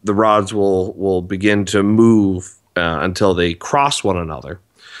 that the rods will begin to move until they cross one another.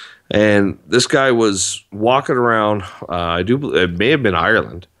 And this guy was walking around, it may have been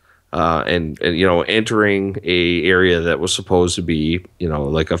Ireland, and entering a area that was supposed to be,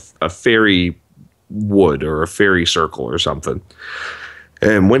 like a fairy wood or a fairy circle or something.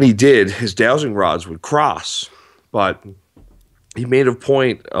 And when he did, his dowsing rods would cross. But he made a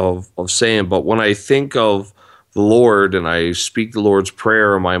point of saying, but when I think of the Lord and I speak the Lord's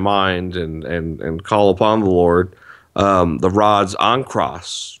Prayer in my mind and call upon the Lord, the rods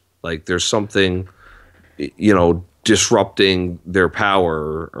uncross. Like there's something, disrupting their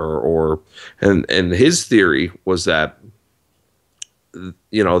power, and his theory was that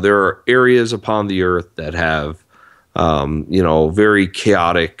there are areas upon the earth that have very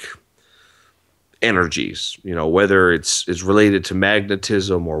chaotic energies, whether it's related to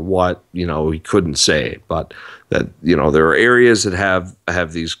magnetism or what, he couldn't say, but that, there are areas that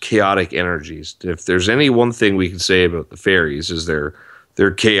have these chaotic energies. If there's any one thing we can say about the fairies is they're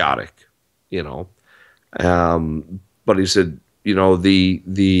chaotic, but he said,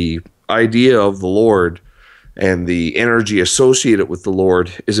 the idea of the Lord and the energy associated with the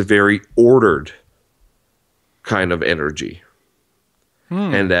Lord is a very ordered kind of energy.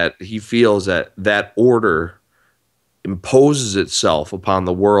 And that he feels that order imposes itself upon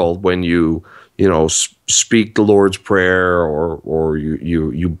the world when you speak the Lord's Prayer or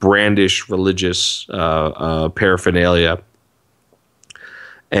you brandish religious paraphernalia,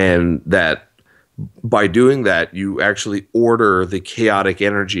 and that by doing that you actually order the chaotic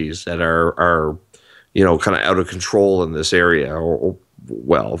energies that are kind of out of control in this area, or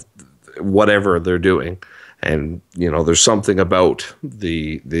well, whatever they're doing. And there's something about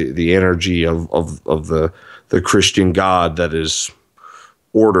the energy of the Christian God that is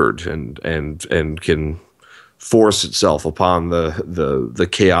ordered and can force itself upon the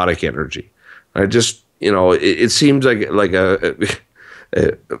chaotic energy. I just it seems like a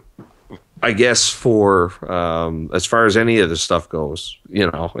I guess for as far as any of this stuff goes,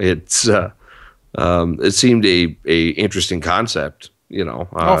 it's it seemed a interesting concept.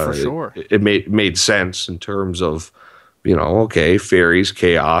 For sure. It made sense in terms of, okay, fairies,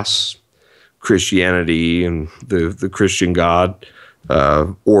 chaos, Christianity, and the Christian God,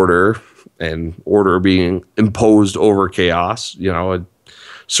 order, and order being imposed over chaos. It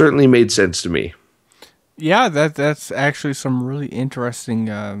certainly made sense to me. Yeah, that's actually some really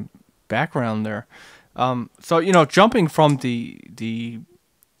interesting background there. So jumping from the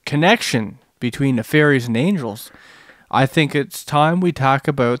connection between the fairies and angels, I think it's time we talk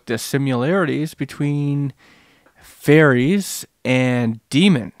about the similarities between fairies and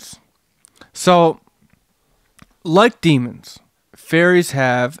demons. So, like demons, fairies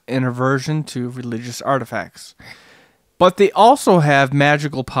have an aversion to religious artifacts, but they also have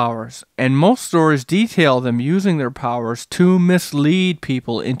magical powers, and most stories detail them using their powers to mislead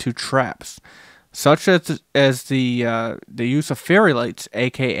people into traps, such as the use of fairy lights,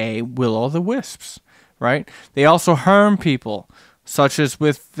 aka will-o'-the-wisps. Right? They also harm people, such as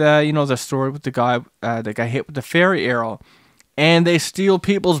with the story with the guy that got hit with the fairy arrow, and they steal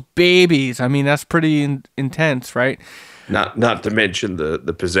people's babies. I mean, that's pretty intense, right? Not to mention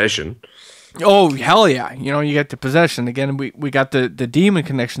the possession. Oh hell yeah! You get the possession again. We got the demon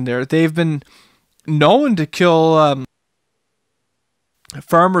connection there. They've been known to kill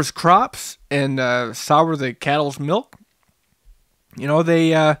farmers' crops and sour the cattle's milk.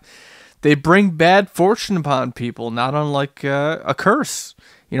 They bring bad fortune upon people, not unlike a curse.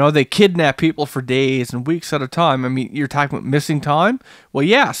 They kidnap people for days and weeks at a time. I mean, you're talking about missing time? Well,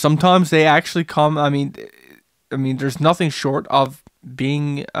 yeah, sometimes they actually come. I mean, there's nothing short of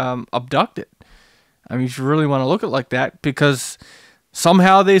being abducted. I mean, if you really want to look at it like that, because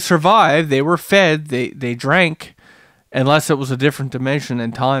somehow they survived, they were fed, they drank, unless it was a different dimension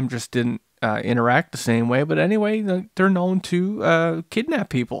and time just didn't interact the same way. But anyway, they're known to kidnap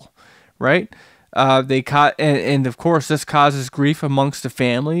people. Right? And of course, this causes grief amongst the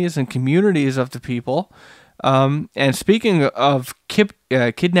families and communities of the people. And speaking of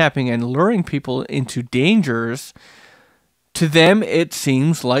kidnapping and luring people into dangers, to them it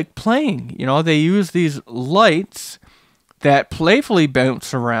seems like playing. They use these lights that playfully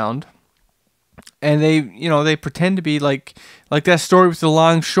bounce around, and they pretend to be like that story with the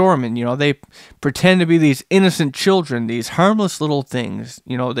longshoremen. They pretend to be these innocent children, these harmless little things.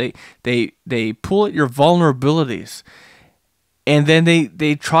 They pull at your vulnerabilities, and then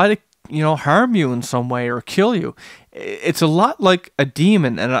they try to harm you in some way or kill you. It's a lot like a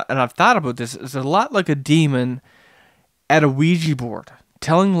demon, and I've thought about this. It's a lot like a demon at a Ouija board,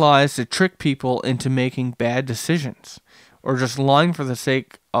 telling lies to trick people into making bad decisions, or just lying for the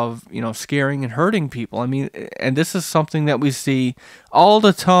sake of, scaring and hurting people. I mean, and this is something that we see all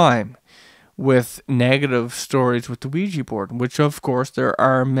the time with negative stories with the Ouija board, which of course there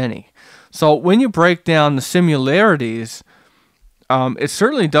are many. So when you break down the similarities, it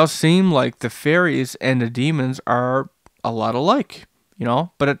certainly does seem like the fairies and the demons are a lot alike,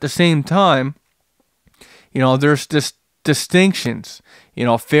 but at the same time, there's this distinctions.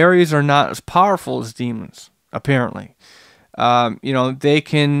 Fairies are not as powerful as demons, apparently. They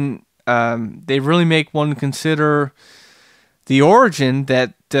can, they really make one consider the origin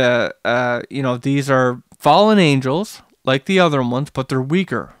that, these are fallen angels like the other ones, but they're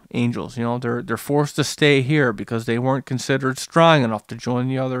weaker angels. You know, they're forced to stay here because they weren't considered strong enough to join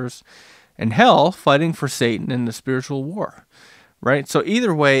the others in hell fighting for Satan in the spiritual war, right? So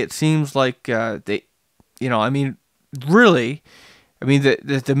either way, it seems like they, you know, I mean, really, I mean,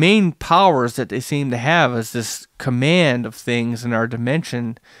 the main powers that they seem to have is this command of things in our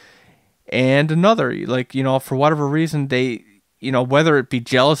dimension and another. Like, you know, for whatever reason, they, you know, whether it be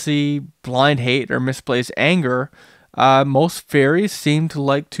jealousy, blind hate, or misplaced anger, most fairies seem to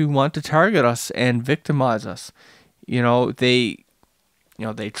like to want to target us and victimize us. You know, they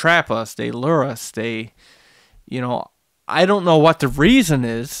trap us, they lure us, they, you know, I don't know what the reason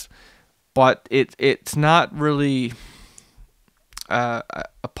is, but it's not really a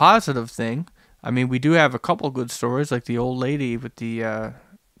positive thing. I mean, we do have a couple good stories, like the old lady with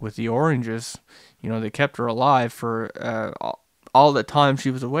the oranges. You know, they kept her alive for all the time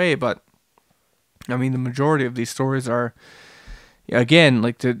she was away, but I mean, the majority of these stories are, again,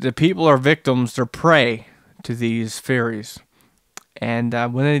 like the people are victims, they're prey to these fairies. And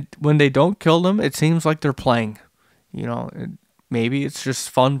when they don't kill them, it seems like they're playing. You know, maybe it's just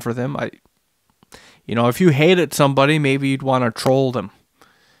fun for them. You know, if you hated somebody, maybe you'd want to troll them.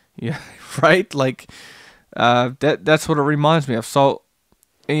 Yeah, right? Like, that's what it reminds me of. So,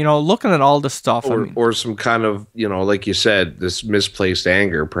 you know, looking at all this stuff. Or some kind of, you know, like you said, this misplaced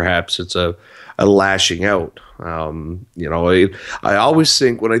anger. Perhaps it's a lashing out. You know, I always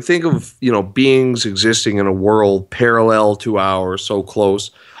think, when I think of, you know, beings existing in a world parallel to ours, so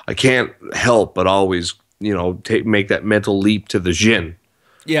close, I can't help but always, you know, make that mental leap to the Jinn.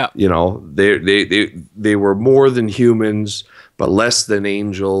 Yeah. You know, they were more than humans, but less than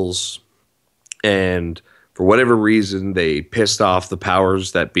angels. And for whatever reason, they pissed off the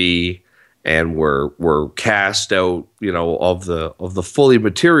powers that be and were cast out, you know, of the fully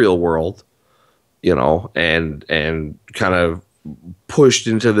material world, you know, and kind of pushed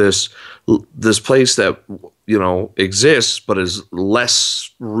into this place that, you know, exists but is less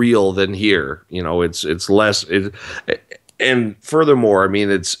real than here. You know, it's less. And furthermore, I mean,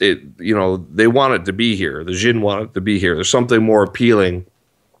 you know, they want it to be here. The Jinn want it to be here. There's something more appealing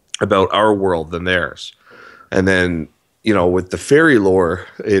about our world than theirs. And then, you know, with the fairy lore,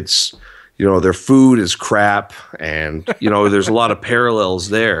 it's, you know, their food is crap, and, you know, there's a lot of parallels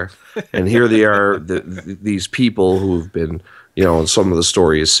there. And here they are, these people who've been, you know, some of the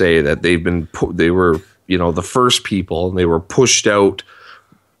stories say that they were, you know, the first people, and they were pushed out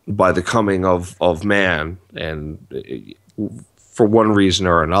by the coming of man, and for one reason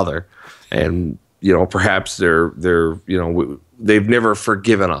or another. And, you know, perhaps they're you know, they've never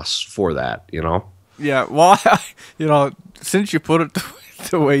forgiven us for that, you know? Yeah, well, you know, since you put it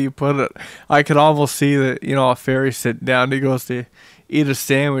the way you put it, I could almost see that, you know, a fairy sitting down, he goes to eat a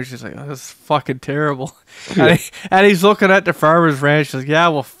sandwich, he's like, oh, this is fucking terrible. Yeah. And he's looking at the farmer's ranch, he's like, yeah,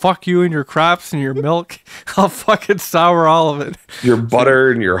 well, fuck you and your crops and your milk. I'll fucking sour all of it. Your butter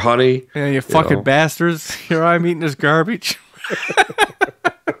and your honey. Yeah, you fucking bastards. Here I'm eating this garbage.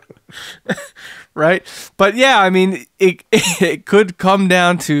 Right? But yeah, I mean, it could come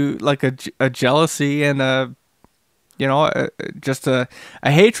down to like a jealousy and you know, just a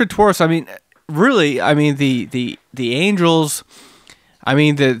hatred towards. I mean, really, I mean the angels, I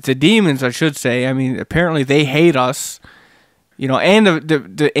mean the demons, I should say. I mean, apparently they hate us, you know, and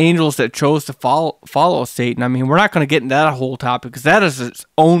the angels that chose to follow Satan. I mean, we're not going to get into that whole topic because that is its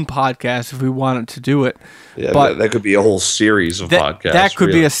own podcast if we wanted to do it. Yeah, but that could be a whole series of podcasts. That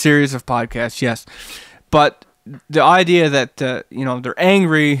could be a series of podcasts, yes. But the idea that, you know, they're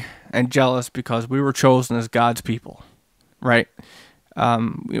angry and jealous because we were chosen as God's people, right?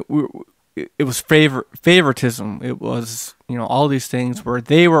 It was favoritism. It was, you know, all these things where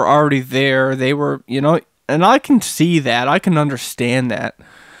they were already there. They were, you know, and I can see that. I can understand that.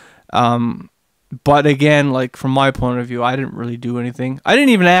 But again, like from my point of view, I didn't really do anything. I didn't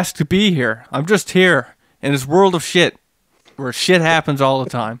even ask to be here. I'm just here in this world of shit where shit happens all the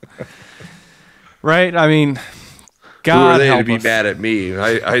time. Right? I mean, God Who are they help to be us. mad at me?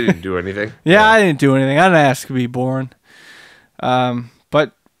 I didn't do anything. Yeah, I didn't do anything. I didn't ask to be born.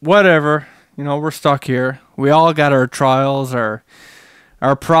 But whatever. You know, we're stuck here. We all got our trials, our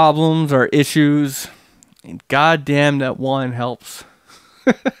problems, our issues. And goddamn, that wine helps.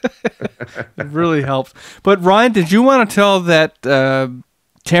 It really helps. But Ryan, did you want to tell that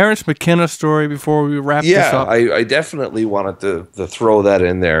Terrence McKenna story before we wrap this up? Yeah, I definitely wanted to throw that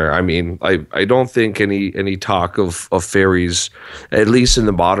in there. I mean, I don't think any talk of fairies, at least in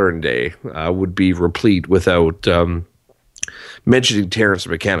the modern day, would be replete without mentioning Terrence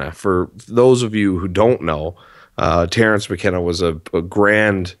McKenna. For those of you who don't know, Terrence McKenna was a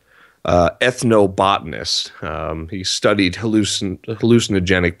grand ethnobotanist. He studied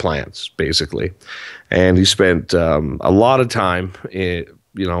hallucinogenic plants, basically, and he spent a lot of time in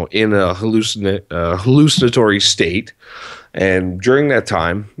a hallucinatory state. And during that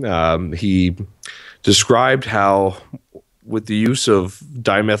time, he described how, with the use of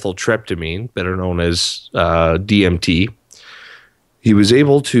dimethyltryptamine, better known as DMT, he was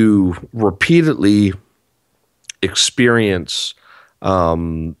able to repeatedly experience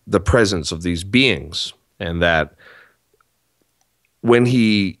the presence of these beings, and that when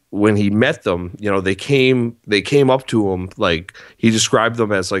he met them, they came up to him, like he described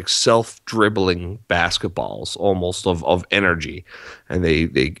them as like self-dribbling basketballs, almost of energy, and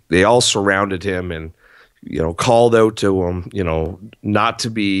they all surrounded him and called out to him, not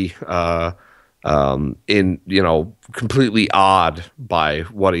to be completely awed by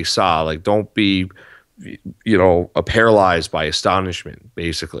what he saw, like don't be paralyzed by astonishment,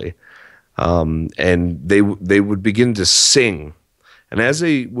 basically. And they would begin to sing. And as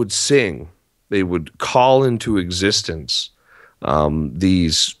they would sing, they would call into existence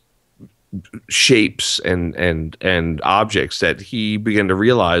these shapes and objects that he began to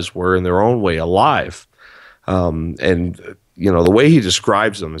realize were in their own way alive. And the way he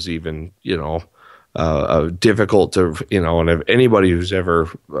describes them is even difficult to and if anybody who's ever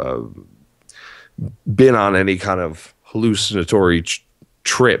been on any kind of hallucinatory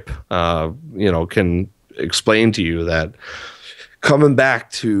trip can explain to you that coming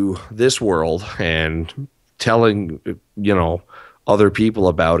back to this world and telling, other people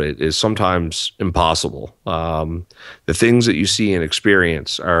about it is sometimes impossible. The things that you see and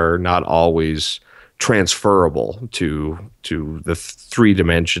experience are not always transferable to the three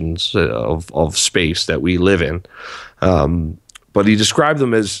dimensions of space that we live in. But he described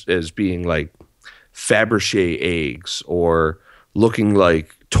them as being like Fabergé eggs, or looking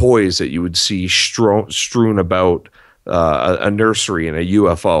like toys that you would see strewn about a nursery in a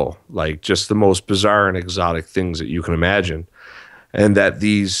UFO, like just the most bizarre and exotic things that you can imagine. And that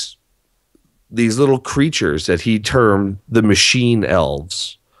these little creatures that he termed the machine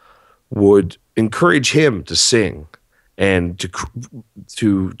elves would encourage him to sing and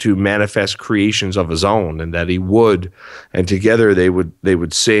to manifest creations of his own, and that he would, and together they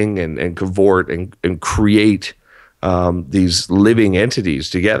would sing and cavort and create these living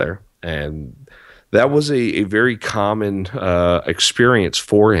entities together. And that was a very common experience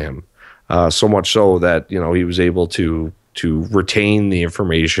for him, so much so that he was able to retain the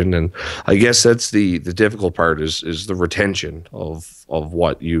information. And I guess that's the difficult part is the retention of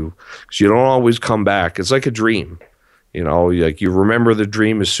what because you don't always come back. It's like a dream, like you remember the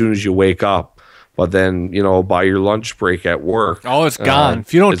dream as soon as you wake up, but then by your lunch break at work, it's gone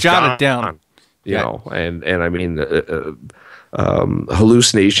if you don't jot it down. And I mean,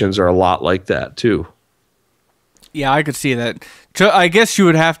 hallucinations are a lot like that too. Yeah, I could see that. I guess you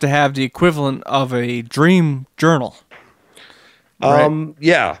would have to have the equivalent of a dream journal. Right?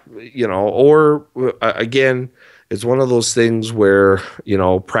 Yeah, or again, it's one of those things where,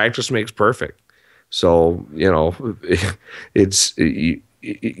 practice makes perfect. So, it's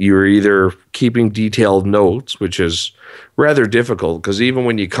you're either keeping detailed notes, which is rather difficult because even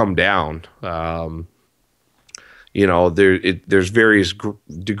when you come down, there's various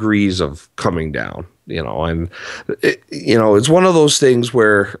degrees of coming down, and it's one of those things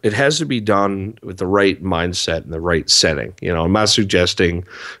where it has to be done with the right mindset and the right setting. I'm not suggesting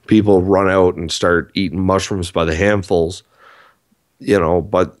people run out and start eating mushrooms by the handfuls,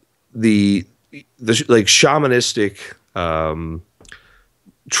 but the like shamanistic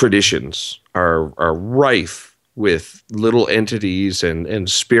traditions are rife with little entities and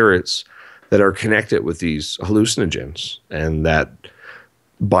spirits that are connected with these hallucinogens, and that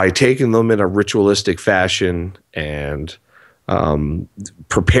by taking them in a ritualistic fashion and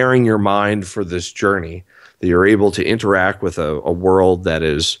preparing your mind for this journey, that you're able to interact with a world that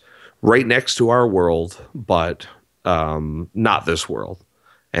is right next to our world, but not this world.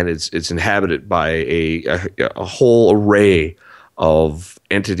 And it's inhabited by a whole array of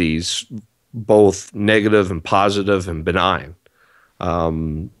entities, both negative and positive and benign.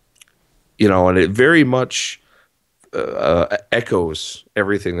 And it very much echoes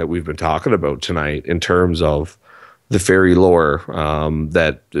everything that we've been talking about tonight in terms of the fairy lore.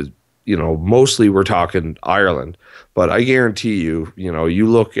 That mostly we're talking Ireland, but I guarantee you, you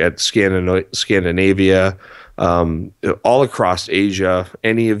look at Scandinavia, all across Asia,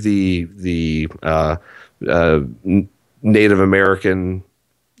 any of the Native American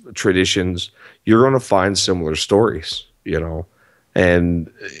traditions, you're going to find similar stories.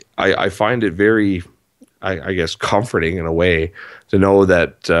 And I find it very I guess, comforting in a way to know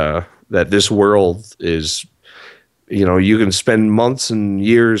that that this world is, you can spend months and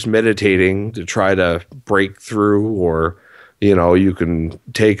years meditating to try to break through, or you can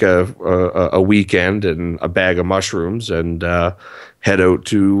take a weekend and a bag of mushrooms and head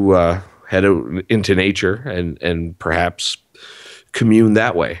out into nature and perhaps commune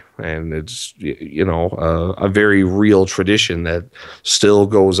that way. And it's a very real tradition that still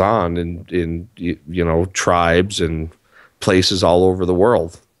goes on in tribes and places all over the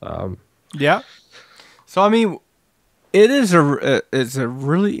world. Yeah. So I mean, it's a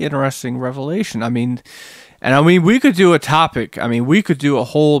really interesting revelation. I mean, we could do a topic. I mean, we could do a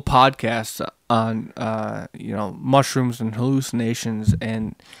whole podcast on mushrooms and hallucinations,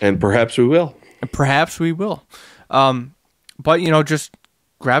 and perhaps we will. But just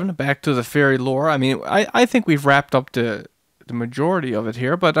grabbing it back to the fairy lore. I mean, I think we've wrapped up the majority of it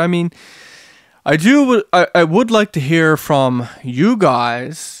here. But I mean, I would like to hear from you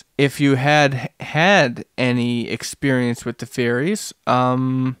guys if you had any experience with the fairies.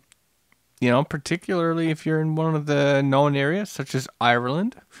 Particularly if you're in one of the known areas, such as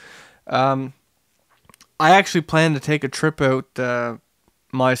Ireland. I actually plan to take a trip out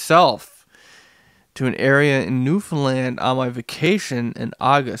myself to an area in Newfoundland on my vacation in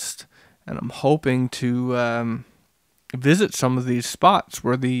August, and I'm hoping to visit some of these spots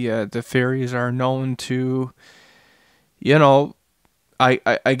where the fairies are known to,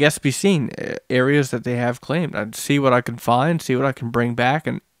 I guess be seen, areas that they have claimed. I'd see what I can find, see what I can bring back,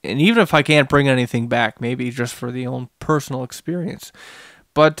 and even if I can't bring anything back, maybe just for the own personal experience.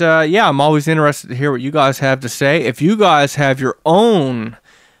 But I'm always interested to hear what you guys have to say. If you guys have your own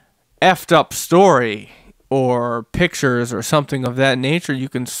effed up story or pictures or something of that nature, you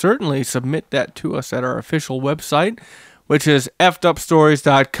can certainly submit that to us at our official website, which is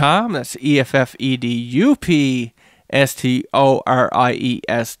effedupstories.com. That's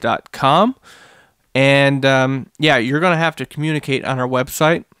effedupstories.com. And you're going to have to communicate on our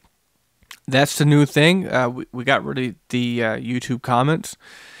website. That's the new thing. We got rid of the YouTube comments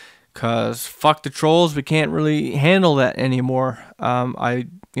because fuck the trolls. We can't really handle that anymore.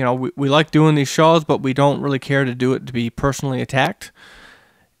 We like doing these shows, but we don't really care to do it to be personally attacked.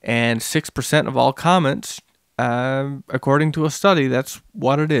 And 6% of all comments, according to a study, that's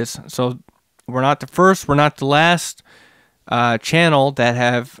what it is. So we're not the first, we're not the last channel that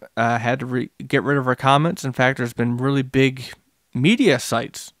have had to get rid of our comments. In fact, there's been really big media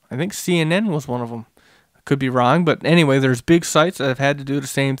sites. I think CNN was one of them. I could be wrong, but anyway, there's big sites that have had to do the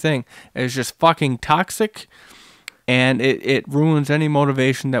same thing. It's just fucking toxic, and it ruins any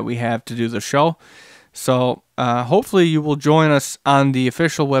motivation that we have to do the show. So hopefully you will join us on the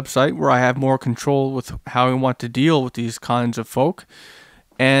official website where I have more control with how we want to deal with these kinds of folk.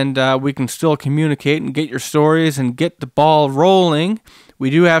 And we can still communicate and get your stories and get the ball rolling.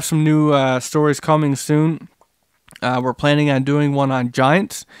 We do have some new stories coming soon. We're planning on doing one on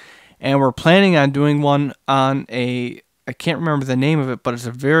giants, and we're planning on doing one on I can't remember the name of it, but it's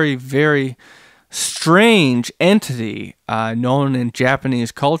a very, very strange entity known in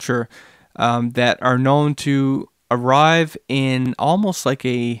Japanese culture that are known to arrive in almost like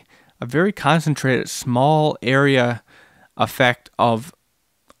a very concentrated small area effect of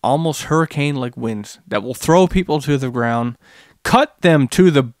almost hurricane-like winds that will throw people to the ground, cut them to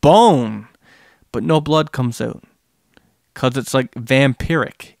the bone, but no blood comes out. Because it's like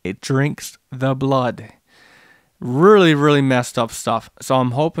vampiric. It drinks the blood. Really, really messed up stuff. So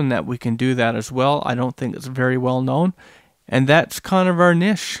I'm hoping that we can do that as well. I don't think it's very well known. And that's kind of our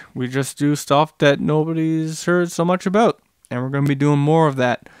niche. We just do stuff that nobody's heard so much about. And we're going to be doing more of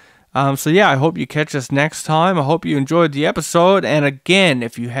that. I hope you catch us next time. I hope you enjoyed the episode. And again,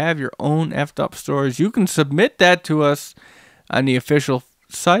 if you have your own effed up stories, you can submit that to us on the official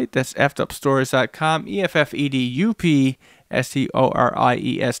site. That's effedupstories.com,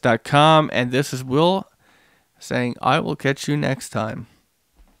 effedupstories.com. And this is Will saying, I will catch you next time.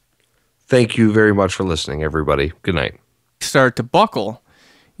 Thank you very much for listening, everybody. Good night. Started to buckle.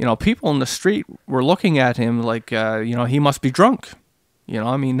 People in the street were looking at him like, he must be drunk.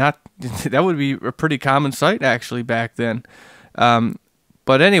 That would be a pretty common sight actually back then.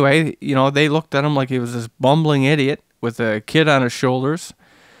 But anyway, they looked at him like he was this bumbling idiot with a kid on his shoulders.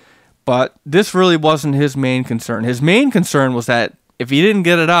 But this really wasn't his main concern. His main concern was that if he didn't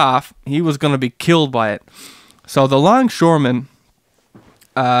get it off, he was going to be killed by it. So the longshoreman,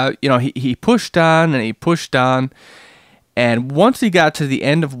 he pushed on and he pushed on. And once he got to the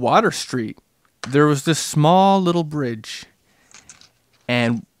end of Water Street, there was this small little bridge.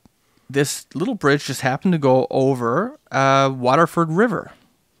 And this little bridge just happened to go over Waterford River.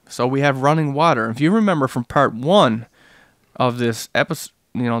 So we have running water. If you remember from part 1 of this episode,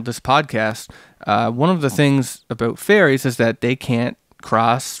 this podcast, one of the things about fairies is that they can't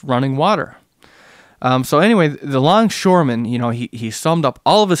cross running water. So anyway, the longshoreman, he summed up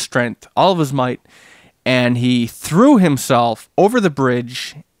all of his strength, all of his might, and he threw himself over the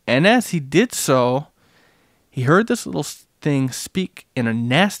bridge. And as he did so, he heard this little thing speak in a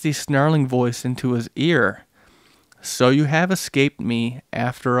nasty, snarling voice into his ear. "So you have escaped me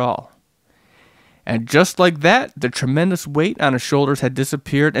after all." And just like that, the tremendous weight on his shoulders had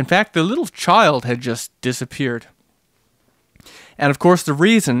disappeared. In fact, the little child had just disappeared. And of course, the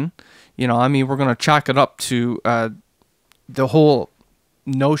reason, we're going to chalk it up to the whole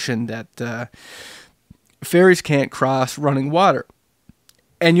notion that fairies can't cross running water.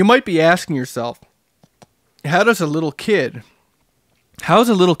 And you might be asking yourself, how's a little kid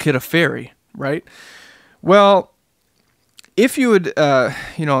a fairy, right? Well, if you had,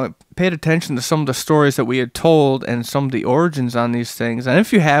 paid attention to some of the stories that we had told and some of the origins on these things, and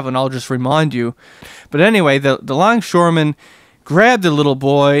if you haven't, I'll just remind you. But anyway, the longshoreman grabbed the little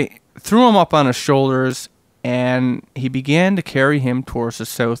boy, threw him up on his shoulders, and he began to carry him towards the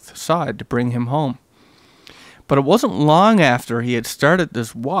south side to bring him home. But it wasn't long after he had started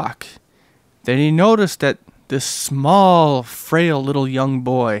this walk that he noticed that this small, frail little young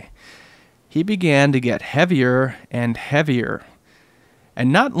boy, he began to get heavier and heavier.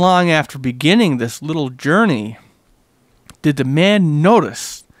 And not long after beginning this little journey, did the man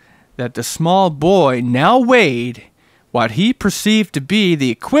notice that the small boy now weighed what he perceived to be the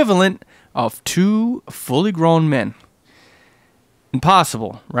equivalent of 2 fully grown men.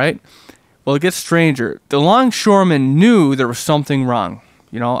 Impossible, right? Well, it gets stranger. The longshoreman knew there was something wrong.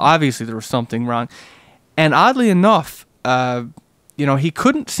 Obviously there was something wrong. And oddly enough, he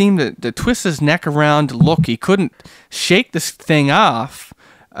couldn't seem to twist his neck around to look. He couldn't shake this thing off.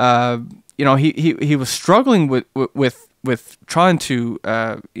 He was struggling with trying to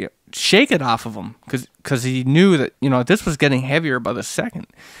shake it off of him because he knew that this was getting heavier by the second,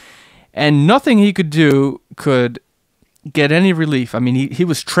 and nothing he could do could get any relief. I mean, he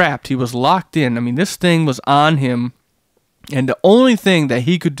was trapped. He was locked in. I mean, this thing was on him, and the only thing that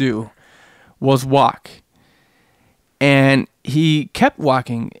he could do was walk. And he kept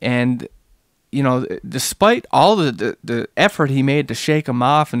walking, and despite all the effort he made to shake him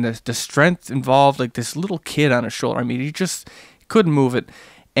off, and the strength involved, like this little kid on his shoulder, I mean, he just couldn't move it,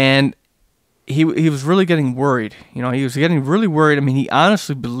 and he was really getting worried. He was getting really worried. I mean, he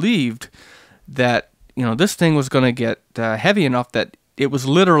honestly believed that this thing was going to get heavy enough that it was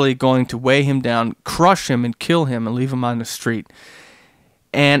literally going to weigh him down, crush him, and kill him, and leave him on the street.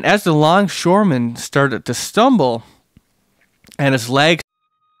 And as the longshoreman started to stumble, and his legs,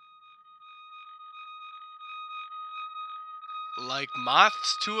 like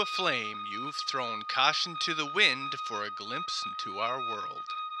moths to a flame, you've thrown caution to the wind for a glimpse into our world.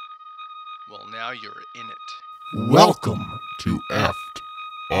 Well, now you're in it. Welcome to Effed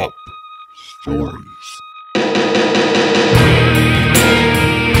Up Stories.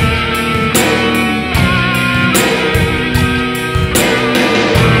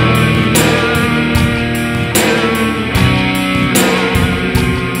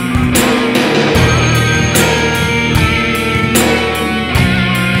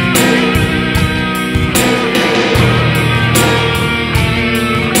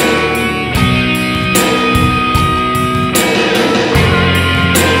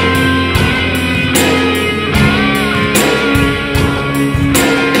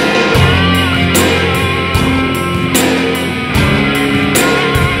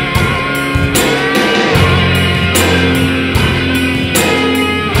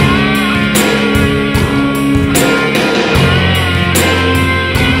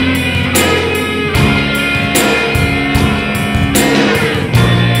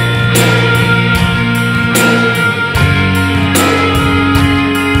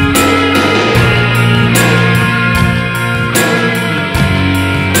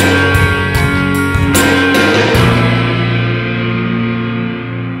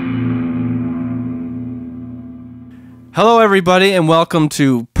 Hello, everybody, and welcome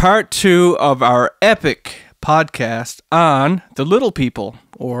to part 2 of our epic podcast on the little people,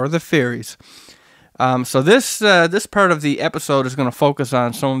 or the fairies. So this part of the episode is going to focus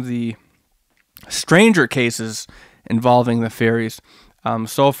on some of the stranger cases involving the fairies.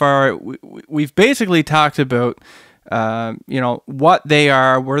 So far, we've basically talked about what they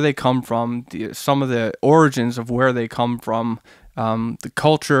are, where they come from, some of the origins of where they come from, the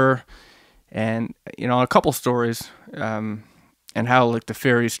culture, and a couple stories, and how like the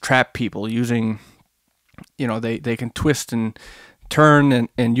fairies trap people using, they can twist and turn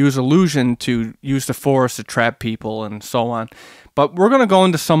and use illusion to use the forest to trap people and so on. But we're going to go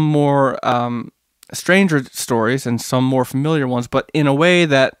into some more stranger stories and some more familiar ones, but in a way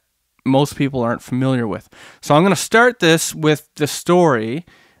that most people aren't familiar with. So I'm going to start this with the story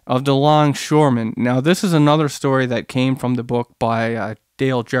of the Longshoreman. Now, this is another story that came from the book by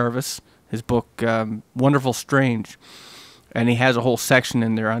Dale Jarvis, his book Wonderful Strange. And he has a whole section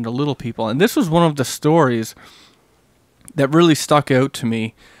in there on the little people. And this was one of the stories that really stuck out to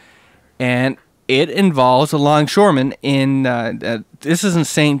me. And it involves a longshoreman in, this is in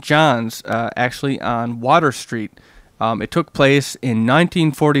St. John's, actually on Water Street. It took place in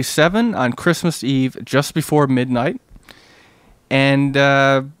 1947 on Christmas Eve, just before midnight. And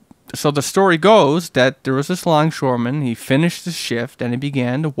so the story goes that there was this longshoreman. He finished his shift and he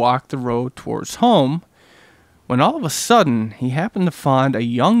began to walk the road towards home, when all of a sudden he happened to find a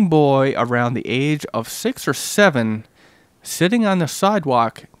young boy around the age of 6 or 7 sitting on the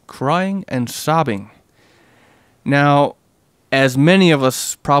sidewalk crying and sobbing. Now, as many of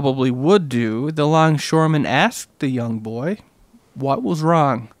us probably would do, the longshoreman asked the young boy what was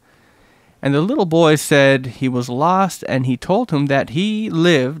wrong. And the little boy said he was lost, and he told him that he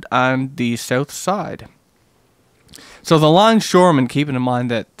lived on the south side. So the longshoreman, keeping in mind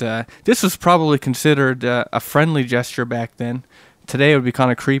that this was probably considered a friendly gesture back then. Today it would be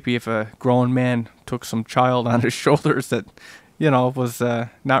kind of creepy if a grown man took some child on his shoulders that, was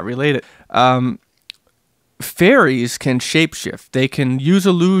not related. Fairies can shapeshift. They can use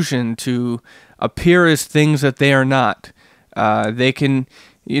illusion to appear as things that they are not. They can,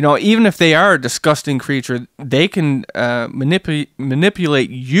 even if they are a disgusting creature, they can manipulate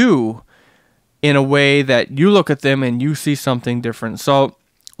you in a way that you look at them and you see something different. So,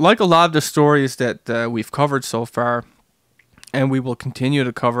 like a lot of the stories that we've covered so far, and we will continue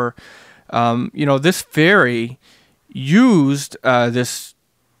to cover, this fairy used this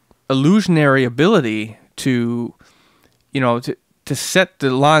illusionary ability to set the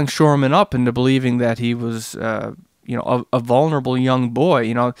longshoreman up into believing that he was, a vulnerable young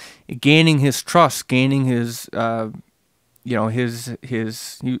boy, gaining his trust, gaining his,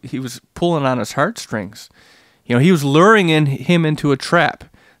 he was pulling on his heartstrings. He was luring him into a trap,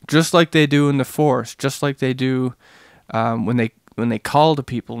 just like they do in the forest, just like they do when they call to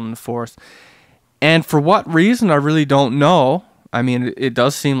people in the forest. And for what reason, I really don't know. I mean, it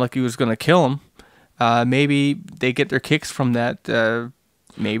does seem like he was going to kill him. Maybe they get their kicks from that.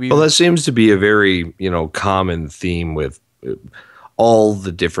 Maybe. Well, that seems to be a very, common theme with all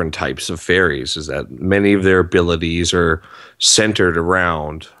the different types of fairies, is that many of their abilities are centered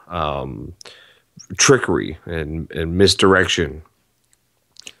around trickery and misdirection.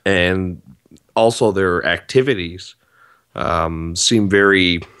 And also their activities seem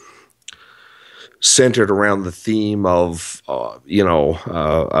very centered around the theme of,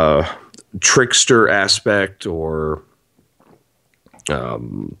 trickster aspect, or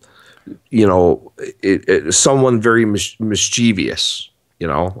someone very mischievous,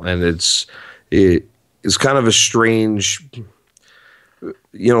 and it's kind of a strange,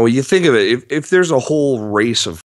 you think of it, if there's a whole race of